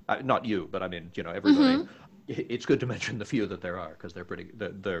be, not you, but I mean, everybody, Mm-hmm. it's good to mention the few that there are because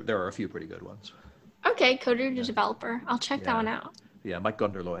there are a few pretty good ones. Okay, coder to Yeah, developer. I'll check that yeah, one out. yeah. Mike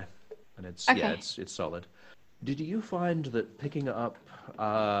Gunderloy, and Okay. it's solid. Did you find that picking up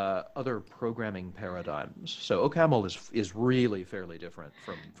other programming paradigms? So OCaml is really fairly different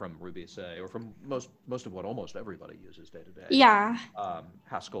from Ruby, say, or from most of what almost everybody uses day to day. Yeah.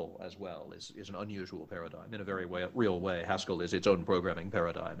 Haskell as well is an unusual paradigm in a very real way. Haskell is its own programming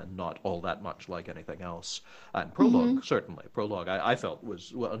paradigm and not all that much like anything else. And Mm-hmm. Prolog certainly. Prolog I felt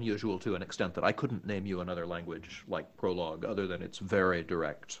was unusual to an extent that I couldn't name you another language like Prolog other than its very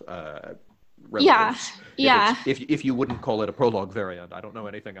direct Yeah. relatives. Yeah. If you wouldn't call it a Prolog variant, I don't know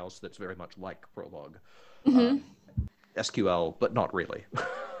anything else that's very much like Prolog. Mm-hmm. SQL, but not really.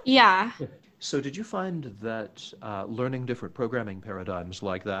 Yeah. So did you find that learning different programming paradigms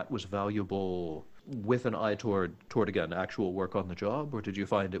like that was valuable with an eye toward again actual work on the job, or did you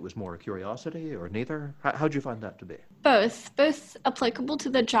find it was more a curiosity, or neither? How'd you find that to be? Both applicable to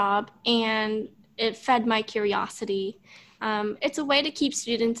the job, and it fed my curiosity. It's a way to keep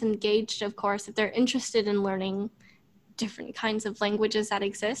students engaged, of course, if they're interested in learning different kinds of languages that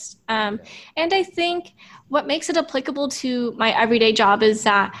exist. Yeah. And I think what makes it applicable to my everyday job is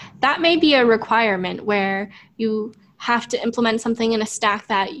that that may be a requirement where you have to implement something in a stack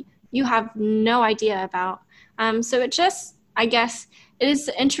that you have no idea about. So it just, I guess, it is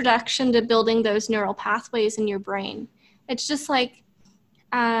the introduction to building those neural pathways in your brain. It's just like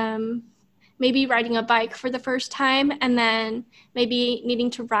um, maybe riding a bike for the first time and then maybe needing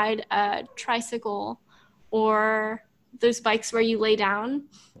to ride a tricycle or those bikes where you lay down,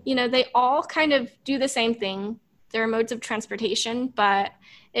 they all kind of do the same thing. They're modes of transportation, but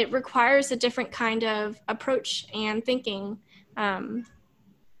it requires a different kind of approach and thinking.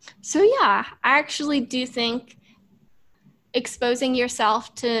 So yeah, I actually do think exposing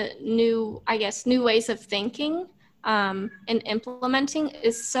yourself to new ways of thinking and implementing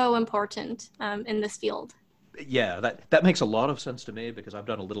is so important in this field. Yeah, that makes a lot of sense to me because I've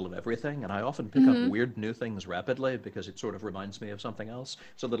done a little of everything, and I often pick up Mm-hmm. weird new things rapidly because it sort of reminds me of something else.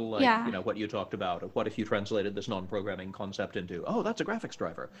 It's a little like, Yeah. what you talked about of what if you translated this non-programming concept into, oh, that's a graphics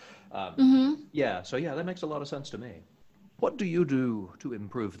driver. Um, Mm-hmm. yeah, so yeah, that makes a lot of sense to me. What do you do to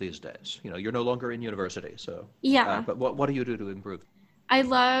improve these days? You're no longer in university, so, Yeah. but what do you do to improve? I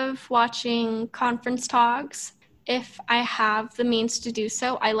love watching conference talks. If I have the means to do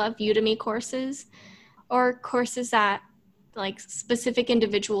so, I love Udemy courses or courses that like specific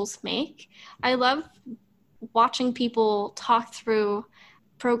individuals make. I love watching people talk through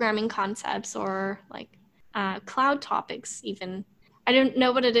programming concepts or like cloud topics even. I don't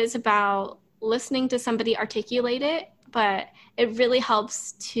know what it is about listening to somebody articulate it, but it really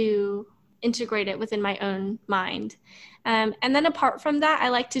helps to integrate it within my own mind. And then apart from that, I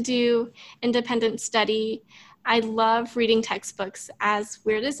like to do independent study. I love reading textbooks, as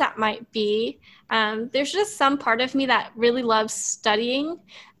weird as that might be. There's just some part of me that really loves studying.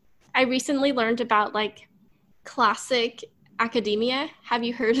 I recently learned about like classic academia. Have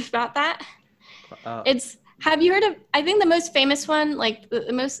you heard about that? Uh, Have you heard of, I think the most famous one, like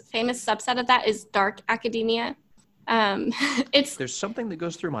the most famous subset of that is dark academia. Um, it's, there's something that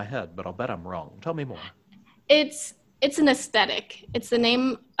goes through my head, but I'll bet I'm wrong. Tell me more. it's an aesthetic. It's the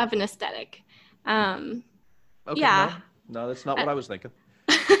name of an aesthetic. Um, Okay, yeah. no, that's not what I was thinking.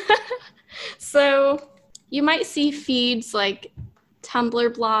 So you might see feeds like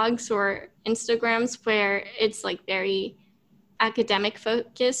Tumblr blogs or Instagrams where it's like very academic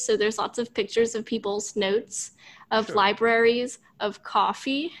focused. So there's lots of pictures of people's notes, of Sure. libraries, of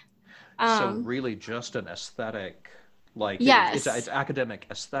coffee. So Um, really just an aesthetic, like it's yes. academic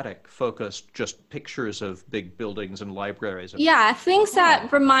aesthetic focused, just pictures of big buildings and libraries. And Yeah, things oh,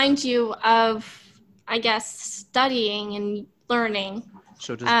 that remind you of, I guess, studying and learning.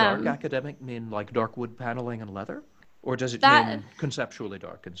 so does dark Um, academic mean like dark wood paneling and leather? Or does it that mean conceptually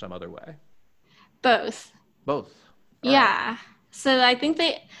dark in some other way? both. Both. All right. Yeah. So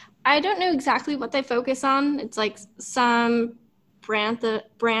I don't know exactly what they focus on. It's like some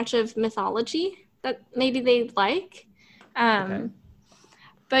branch of mythology that maybe they like. Okay. Um,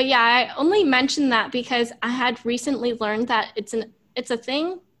 but yeah, I only mentioned that because I had recently learned that it's a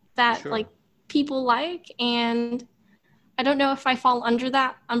thing that like Sure. people like, and I don't know if I fall under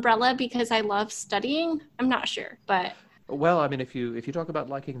that umbrella because I love studying. I'm not sure, but Well, I mean, if you talk about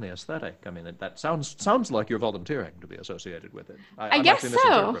liking the aesthetic, I mean that sounds like you're volunteering to be associated with it. I I guess might be so.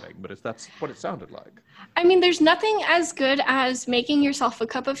 misinterpreting, but if that's what it sounded like. I mean, there's nothing as good as making yourself a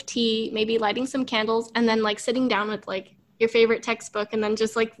cup of tea, maybe lighting some candles, and then like sitting down with like your favorite textbook and then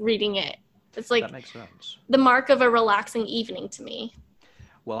just like reading it. It's That like makes sense. the mark of a relaxing evening to me.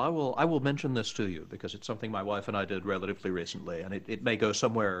 Well, I will mention this to you because it's something my wife and I did relatively recently, and it may go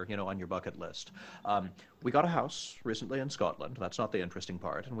somewhere, on your bucket list. Um, we got a house recently in Scotland. That's not the interesting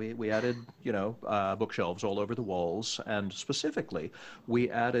part, and we added, bookshelves all over the walls, and specifically, we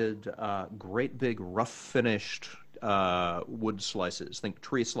added great big rough finished wood slices. Think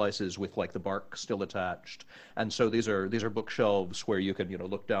tree slices with like the bark still attached. And so these are bookshelves where you can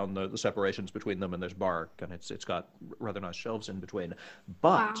look down the separations between them, and there's bark, and it's got rather nice shelves in between.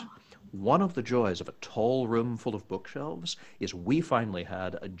 But Wow. one of the joys of a tall room full of bookshelves is we finally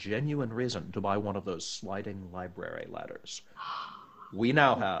had a genuine reason to buy one of those sliding library ladders. We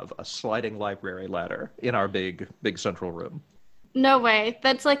now have a sliding library ladder in our big central room. No way.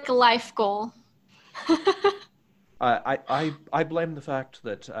 That's like a life goal. I blame the fact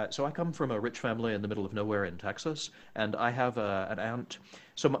that so I come from a rich family in the middle of nowhere in Texas, and I have an aunt.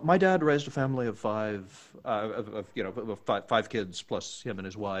 So my dad raised a family of five, of five kids plus him and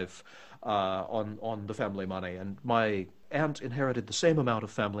his wife, on the family money, and my aunt inherited the same amount of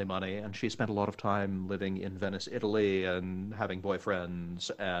family money, and she spent a lot of time living in Venice, Italy, and having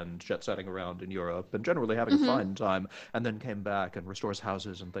boyfriends and jet setting around in Europe, and generally having a Hmm. fine time, and then came back and restores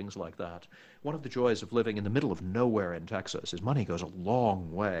houses and things like that. One of the joys of living in the middle of nowhere in Texas is money goes a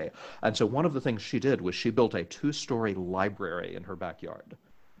long way. And so one of the things she did was she built a two-story library in her backyard.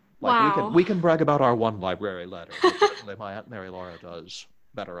 Like Wow. we can brag about our one library ladder, but certainly my Aunt Mary Laura does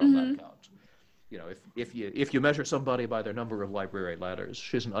better on that Hmm. count. If you measure somebody by their number of library ladders,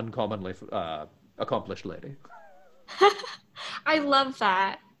 she's an uncommonly accomplished lady. I love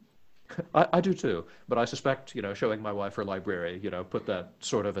that. I do too, but I suspect, showing my wife her library, put that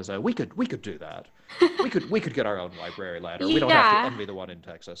sort of as a we could do that. We could get our own library ladder. We don't have to Yeah. envy the one in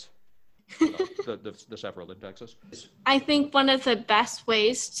Texas. The several in Texas. I think one of the best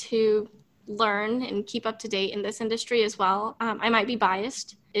ways to learn and keep up to date in this industry as well, I might be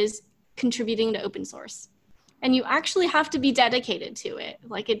biased, is contributing to open source. And you actually have to be dedicated to it.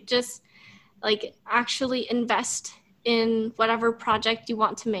 Actually invest in whatever project you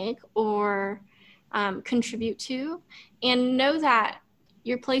want to make or contribute to, and know that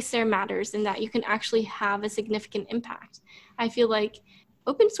your place there matters and that you can actually have a significant impact. I feel like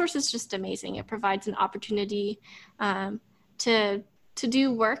open source is just amazing. It provides an opportunity to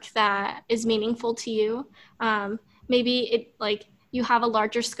do work that is meaningful to you. Maybe you have a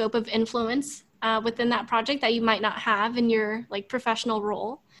larger scope of influence within that project that you might not have in your professional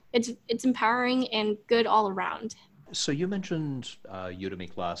role. It's empowering and good all around. So you mentioned Udemy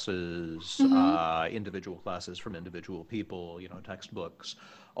classes, Mm-hmm. individual classes from individual people, textbooks.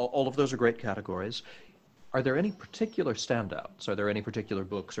 All of those are great categories. Are there any particular standouts? Are there any particular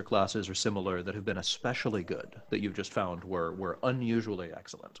books or classes or similar that have been especially good that you've just found were unusually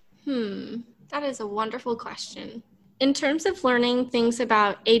excellent? That is a wonderful question. In terms of learning things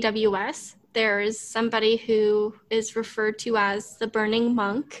about AWS, there is somebody who is referred to as the Burning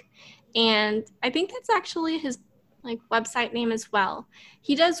Monk, and I think that's actually his website name as well.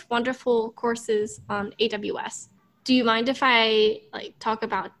 He does wonderful courses on AWS. Do you mind if I talk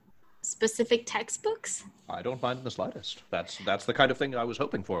about specific textbooks? I don't mind in the slightest. That's the kind of thing I was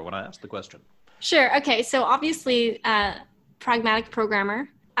hoping for when I asked the question. Sure. Okay. So obviously, Pragmatic Programmer.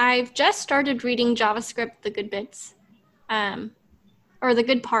 I've just started reading JavaScript, the good bits, or the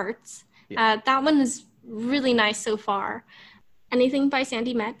good parts. Yeah. That one is really nice so far. Anything by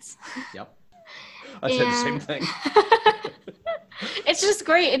Sandy Metz. Yep. I said the same thing. It's just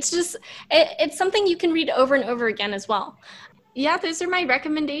great. It's something you can read over and over again as well. Yeah, those are my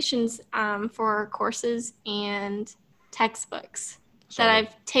recommendations for courses and textbooks that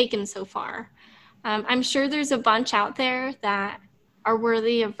I've taken so far. I'm sure there's a bunch out there that are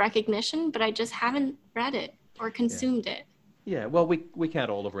worthy of recognition, but I just haven't read it or consumed it. Yeah, well, we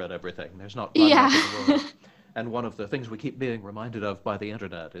can't all have read everything. There's not Yeah. enough in the world. And one of the things we keep being reminded of by the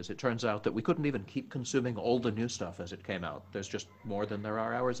internet is it turns out that we couldn't even keep consuming all the new stuff as it came out. There's just more than there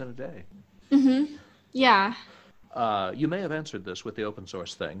are hours in a day. Mm-hmm. Yeah. You may have answered this with the open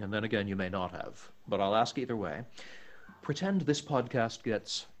source thing, and then again, you may not have. But I'll ask either way. Pretend this podcast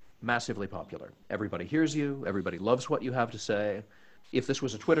gets massively popular. Everybody hears you. Everybody loves what you have to say. If this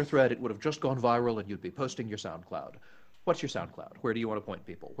was a Twitter thread, it would have just gone viral and you'd be posting your SoundCloud. What's your SoundCloud? Where do you want to point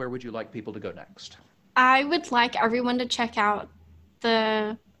people? Where would you like people to go next? I would like everyone to check out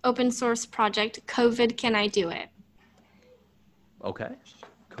the open source project, COVID Can I Do It? Okay.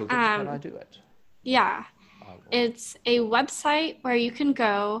 COVID, can I do it? Yeah. It's a website where you can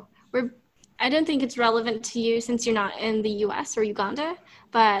go. I don't think it's relevant to you since you're not in the US or Uganda,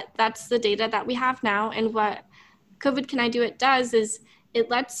 but that's the data that we have now. And what COVID Can I Do It does is it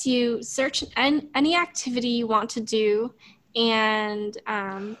lets you search any activity you want to do. And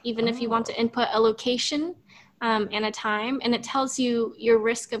even if you want to input a location and a time, and it tells you your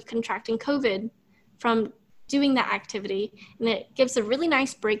risk of contracting COVID from doing that activity, and it gives a really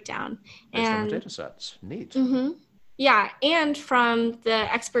nice breakdown. Based on the data sets. Neat. Mm-hmm. Yeah, and from the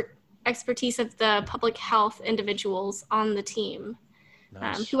expertise of the public health individuals on the team,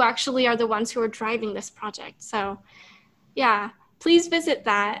 Nice. who actually are the ones who are driving this project. So, yeah, please visit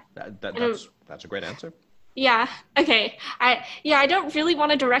that. That's a great answer. Yeah. Okay. I don't really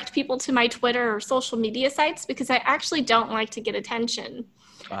want to direct people to my Twitter or social media sites because I actually don't like to get attention.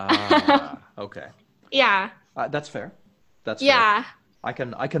 Okay. Yeah. That's fair. That's Yeah. fair.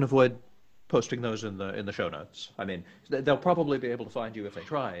 I can avoid posting those in the show notes. I mean, they'll probably be able to find you if they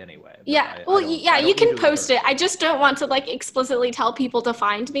try anyway. Yeah. I You don't can usually post it. encourage I just don't want to explicitly tell people to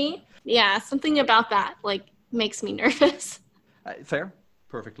find me. Yeah. Something about that makes me nervous. Fair.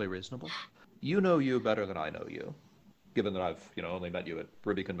 Perfectly reasonable. You know you better than I know you, given that I've only met you at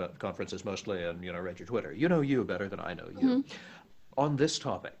Ruby conferences mostly and read your Twitter. You know you better than I know you. Mm-hmm. On this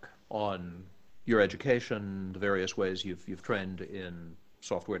topic, on your education, the various ways you've trained in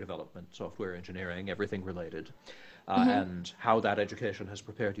software development, software engineering, everything related, and how that education has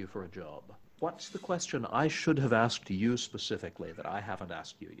prepared you for a job. What's the question I should have asked you specifically that I haven't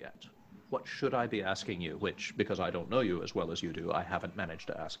asked you yet? What should I be asking you, which, because I don't know you as well as you do, I haven't managed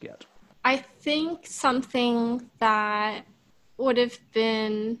to ask yet? I think something that would have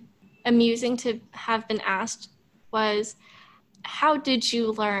been amusing to have been asked was, how did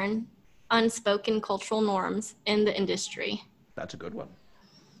you learn unspoken cultural norms in the industry? That's a good one.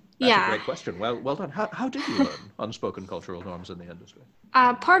 That's a Yeah. great question. Well done. How did you learn unspoken cultural norms in the industry?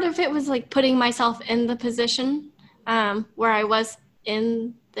 Part of it was like putting myself in the position where I was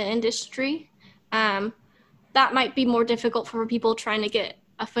in the industry. Um, that might be more difficult for people trying to get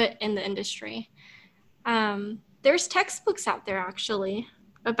a foot in the industry. There's textbooks out there actually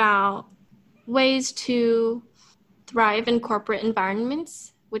about ways to thrive in corporate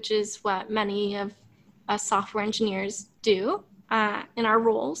environments, which is what many of us software engineers do in our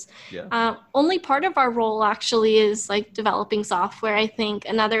roles. Yeah. Only part of our role actually is like developing software, I think.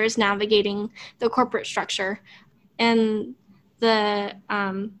 Another is navigating the corporate structure and the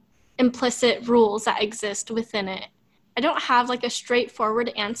implicit rules that exist within it. I don't have like a straightforward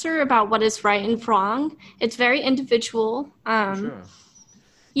answer about what is right and wrong. It's very individual. Sure.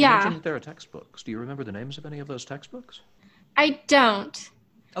 You Yeah, mentioned that there are textbooks. Do you remember the names of any of those textbooks? I don't.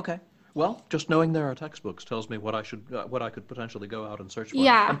 Okay. Well, just knowing there are textbooks tells me what I could potentially go out and search for.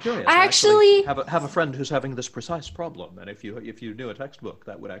 Yeah, I'm curious. I I actually actually, have a friend who's having this precise problem, and if you knew a textbook,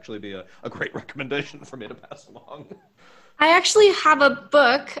 that would actually be a great recommendation for me to pass along. I actually have a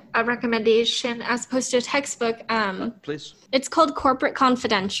book, a recommendation, as opposed to a textbook. Please. It's called Corporate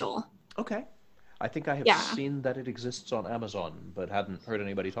Confidential. Okay. I think I have Yeah, seen that it exists on Amazon, but hadn't heard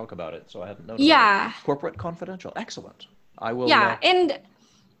anybody talk about it, so I hadn't known about it. yeah, Corporate Confidential. Excellent. I will. yeah. And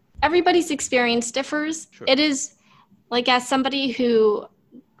everybody's experience differs. Sure. It is like, as somebody who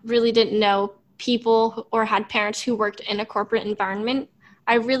really didn't know people or had parents who worked in a corporate environment,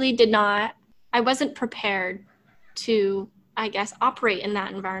 I really did not, I wasn't prepared to, I guess, operate in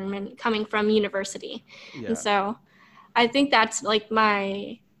that environment coming from university. And Yeah. so I think that's like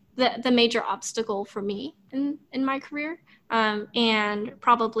the major obstacle for me in my career. And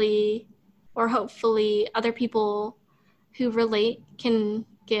probably, or hopefully, other people who relate can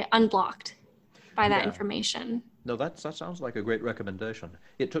get unblocked by that Yeah. information. No, that sounds like a great recommendation.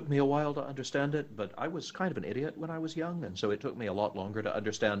 It took me a while to understand it, but I was kind of an idiot when I was young, and so it took me a lot longer to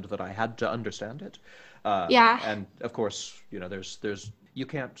understand that I had to understand it. Yeah. And of course, there's you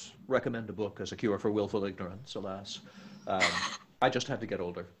can't recommend a book as a cure for willful ignorance, alas. Um, I just had to get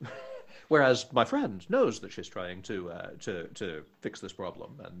older. Whereas my friend knows that she's trying to fix this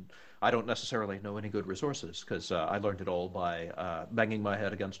problem, and I don't necessarily know any good resources because I learned it all by banging my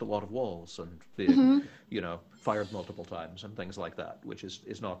head against a lot of walls and being, fired multiple times and things like that, which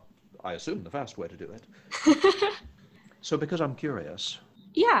is not, I assume, the fast way to do it. So, because I'm curious,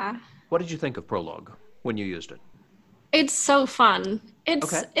 Yeah. what did you think of Prologue when you used it? It's so fun.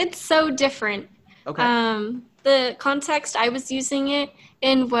 Okay. It's so different. Okay. The context I was using it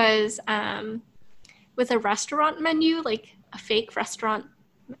in was with a restaurant menu, like a fake restaurant,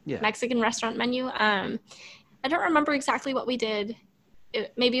 Yeah. Mexican restaurant menu. I don't remember exactly what we did.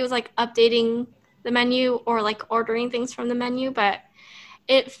 Maybe it was like updating the menu or like ordering things from the menu, but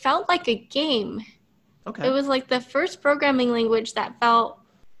it felt like a game. Okay. It was like the first programming language that felt,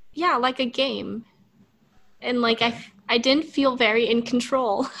 yeah, like a game. And like Okay. I didn't feel very in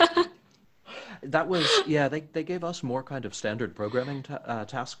control. That was, yeah, they gave us more kind of standard programming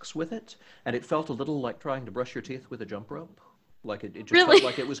tasks with it, and it felt a little like trying to brush your teeth with a jump rope. Like it just Really? felt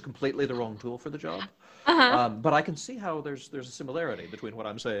like it was completely the wrong tool for the job. Uh-huh. But I can see how there's a similarity between what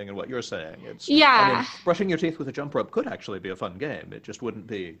I'm saying and what you're saying. I mean, Yeah. brushing your teeth with a jump rope could actually be a fun game. It just wouldn't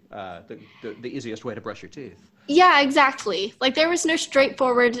be the easiest way to brush your teeth. Yeah, exactly. Like there was no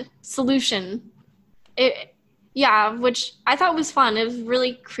straightforward solution. Yeah, which I thought was fun. It was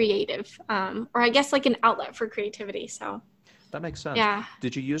really creative, or I guess like an outlet for creativity. So That makes sense. yeah,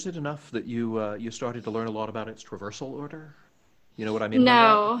 Did you use it enough that you started to learn a lot about its traversal order? You know what I mean by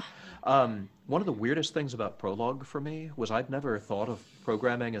that? no, One of the weirdest things about Prolog for me was I'd never thought of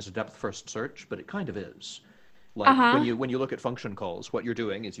programming as a depth-first search, but it kind of is. Like uh-huh, when you look at function calls, what you're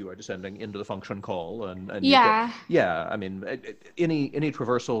doing is you are descending into the function call, and you get, yeah, yeah. I mean, any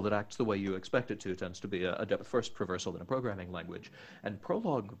traversal that acts the way you expect it to tends to be a depth-first traversal in a programming language, and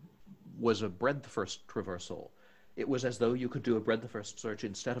Prolog was a breadth-first traversal. It was as though you could do a breadth-first search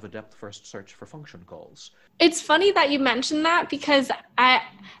instead of a depth-first search for function calls. It's funny that you mentioned that because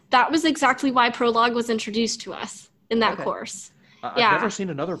that was exactly why Prolog was introduced to us in that Okay. course. I've never Yeah, seen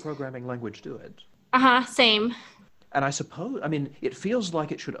another programming language do it. uh-huh, same. And I suppose, I mean, it feels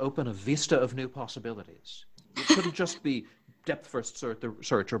like it should open a vista of new possibilities. It shouldn't just be depth-first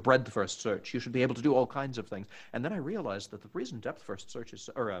search or breadth-first search. You should be able to do all kinds of things. And then I realized that the reason depth-first search is,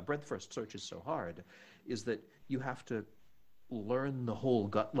 or breadth-first search is so hard is that you have to learn the whole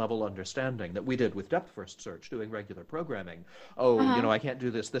gut level understanding that we did with depth first search doing regular programming. Oh, Uh-huh. I can't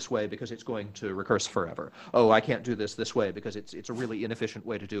do this way because it's going to recurse forever. Oh, I can't do this way because it's a really inefficient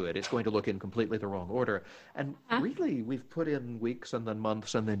way to do it. It's going to look in completely the wrong order. And Uh-huh. really, we've put in weeks and then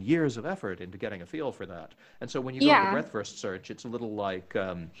months and then years of effort into getting a feel for that. And so when you go to the Yeah. breadth first search, it's a little like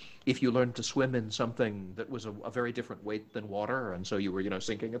if you learned to swim in something that was a very different weight than water, and so you were,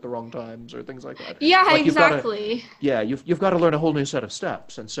 sinking at the wrong times or things like that. Yeah, Like you've got to exactly. yeah, you've got to learn a whole new set of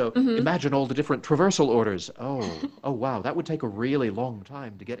steps. And so Hmm. imagine all the different traversal orders. Oh wow, that would take a really long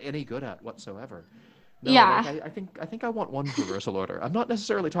time to get any good at whatsoever. No, like Yeah. I think I want one traversal order. I'm not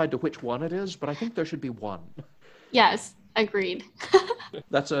necessarily tied to which one it is, but I think there should be one. Yes, agreed.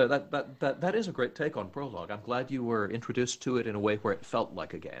 That is a great take on Prologue. I'm glad you were introduced to it in a way where it felt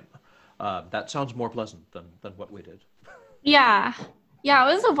like a game. That sounds more pleasant than what we did. Yeah. Yeah,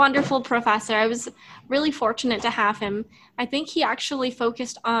 it was a wonderful professor. I was really fortunate to have him. I think he actually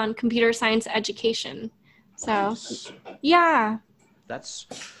focused on computer science education. So, Nice. yeah. That's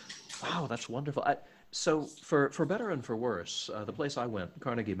Wow, that's wonderful. So for better and for worse, the place I went,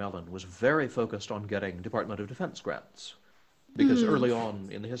 Carnegie Mellon, was very focused on getting Department of Defense grants. Because Mm-hmm. early on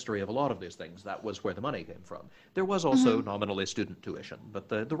in the history of a lot of these things, that was where the money came from. There was also Mm-hmm. nominally student tuition, but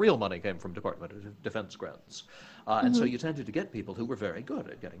the real money came from Department of Defense grants. And so Mm-hmm. you tended to get people who were very good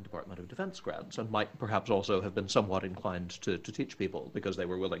at getting Department of Defense grants and might perhaps also have been somewhat inclined to teach people because they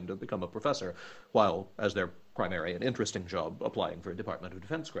were willing to become a professor, while as their primary and interesting job applying for Department of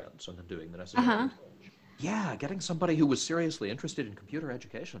Defense grants and then doing the necessary Uh-huh. research. Yeah, getting somebody who was seriously interested in computer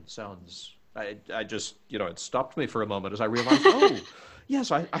education sounds. I just, it stopped me for a moment as I realized, oh,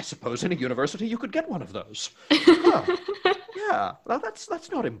 yes, I suppose in a university you could get one of those. Huh. Yeah, well,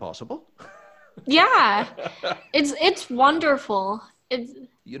 that's not impossible. Yeah. It's wonderful. It's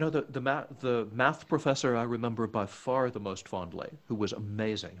The math professor I remember by far the most fondly, who was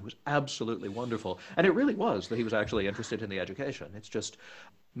amazing, who was absolutely wonderful, and it really was that he was actually interested in the education. It's just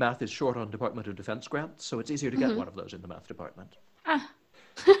math is short on Department of Defense grants, so it's easier to get mm-hmm. one of those in the math department. Ah.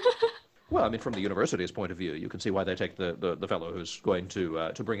 Well, I mean, from the university's point of view, you can see why they take the fellow who's going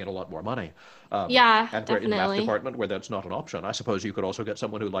to bring in a lot more money. Yeah, And where in the math definitely. department, where that's not an option, I suppose you could also get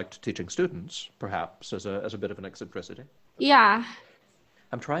someone who liked teaching students, perhaps as a bit of an eccentricity. Yeah.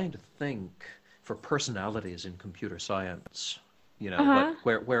 I'm trying to think for personalities in computer science, Uh-huh.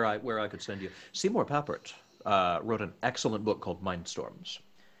 where I could send you. Seymour Papert wrote an excellent book called Mindstorms,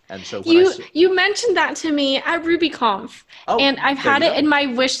 and so when I You see, you mentioned that to me at RubyConf, oh, and I've there had you it in go. my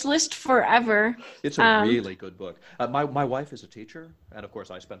wish list forever. It's a Um, really good book. My wife is a teacher, and of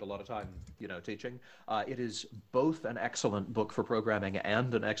course I spent a lot of time, teaching. It is both an excellent book for programming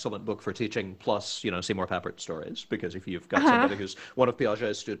and an excellent book for teaching, plus, Seymour Papert stories. Because if you've got uh-huh. somebody who's one of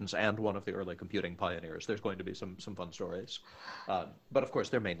Piaget's students and one of the early computing pioneers, there's going to be some fun stories. But of course,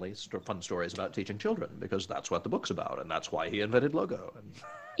 they're mainly fun stories about teaching children, because that's what the book's about, and that's why he invented Logo. And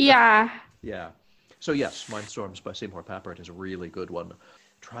Yeah. yeah. So yes, Mindstorms by Seymour Papert is a really good one.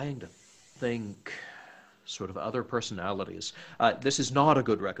 Trying to think sort of other personalities. This is not a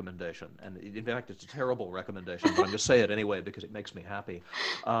good recommendation, and in fact, it's a terrible recommendation, but I'm going to say it anyway because it makes me happy.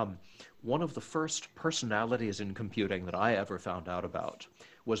 Um, One of the first personalities in computing that I ever found out about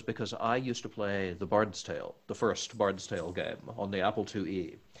was because I used to play the Bard's Tale, the first Bard's Tale game on the Apple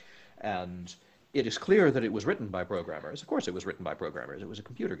IIe. And it is clear that it was written by programmers. Of course, it was written by programmers. It was a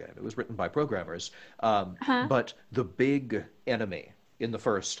computer game. It was written by programmers. Uh-huh. But the big enemy in the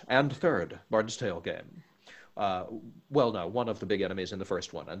first and third Bard's Tale game, uh, well, no, one of the big enemies in the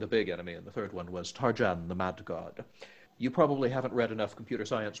first one, and the big enemy in the third one was Tarjan, the Mad God. You probably haven't read enough computer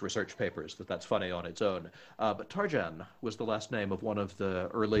science research papers that's funny on its own. But Tarjan was the last name of one of the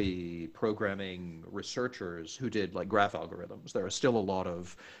early programming researchers who did like graph algorithms. There are still a lot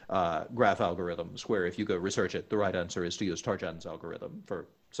of graph algorithms where if you go research it, the right answer is to use Tarjan's algorithm for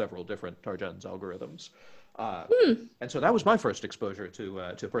several different Tarjan's algorithms. Uh, Hmm. and so that was my first exposure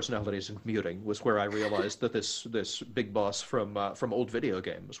to personalities in computing, was where I realized that this big boss from old video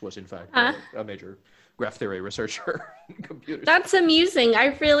games was in fact Huh. a major graph theory researcher in computers. That's amusing.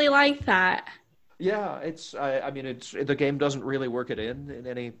 I really like that. Yeah, I mean it's the game doesn't really work it in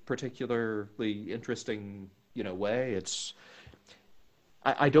any particularly interesting way.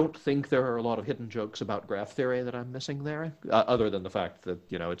 I don't think there are a lot of hidden jokes about graph theory that I'm missing there, other than the fact that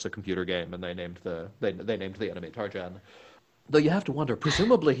it's a computer game and they named the enemy Tarjan. Though you have to wonder,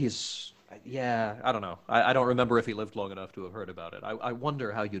 presumably he's, yeah, I don't know. I don't remember if he lived long enough to have heard about it. I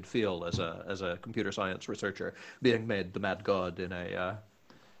wonder how you'd feel as a computer science researcher being made the mad god in a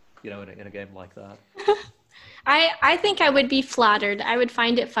game like that. I think I would be flattered. I would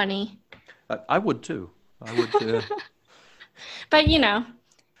find it funny. I would too. I would. But you know,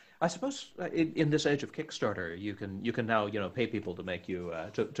 I suppose in this age of Kickstarter, you can now pay people to make you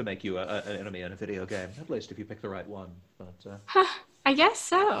to make you an enemy in a video game. At least if you pick the right one. But huh, I guess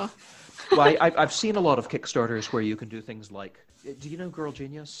so. well, I've seen a lot of Kickstarters where you can do things like, do you know Girl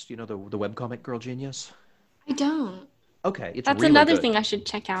Genius? Do you know the webcomic Girl Genius? I don't. Okay, it's That's really another good. thing I should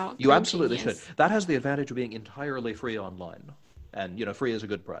check out. You Girl absolutely should. Genius. That has the advantage of being entirely free online, and free is a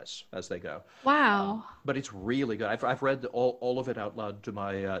good price as they go. Wow. But it's really good. I've read all of it out loud to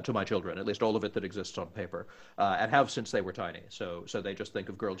my children, at least all of it that exists on paper, and have since they were tiny. So they just think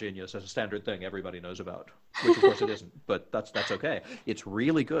of Girl Genius as a standard thing everybody knows about, which of course it isn't. But that's okay. It's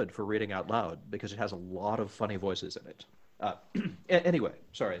really good for reading out loud because it has a lot of funny voices in it. Uh, anyway,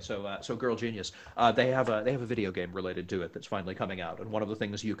 sorry. So Girl Genius, they have a video game related to it that's finally coming out, and one of the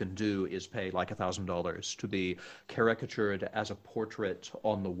things you can do is pay like $1,000 to be caricatured as a portrait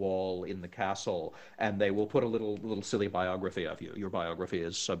on the wall in the castle, and they will put a little silly biography of you. Your biography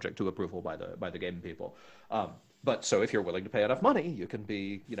is subject to approval by the game people. But so if you're willing to pay enough money, you can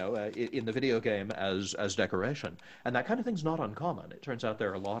be, in the video game as decoration. And that kind of thing's not uncommon. It turns out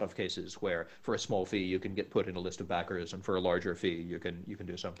there are a lot of cases where for a small fee you can get put in a list of backers, and for a larger fee you can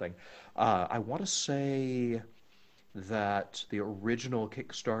do something. I want to say that the original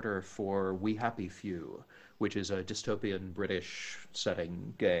Kickstarter for We Happy Few, which is a dystopian British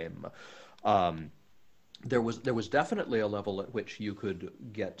setting game, um, there was definitely a level at which you could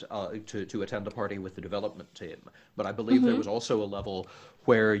get to attend a party with the development team, but I believe there Mm-hmm. was also a level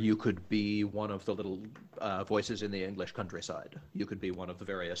where you could be one of the little voices in the English countryside. You could be one of the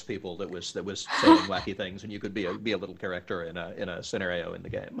various people that was saying wacky things, and you could be a little character in a scenario in the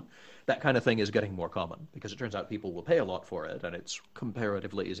game. That kind of thing is getting more common because it turns out people will pay a lot for it, and it's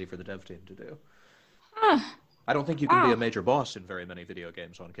comparatively easy for the dev team to do. Huh. I don't think you can be a Wow. major boss in very many video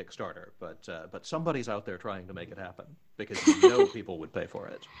games on Kickstarter, but somebody's out there trying to make it happen because you know people would pay for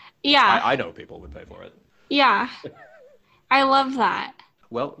it. Yeah. I know people would pay for it. Yeah. I love that.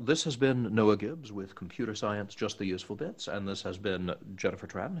 Well, this has been Noah Gibbs with Computer Science, Just the Useful Bits, and this has been Jennifer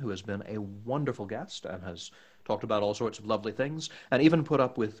Tran, who has been a wonderful guest and has talked about all sorts of lovely things and even put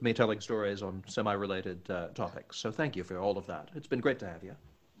up with me telling stories on semi-related topics. So thank you for all of that. It's been great to have you.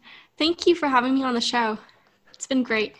 Thank you for having me on the show. It's been great.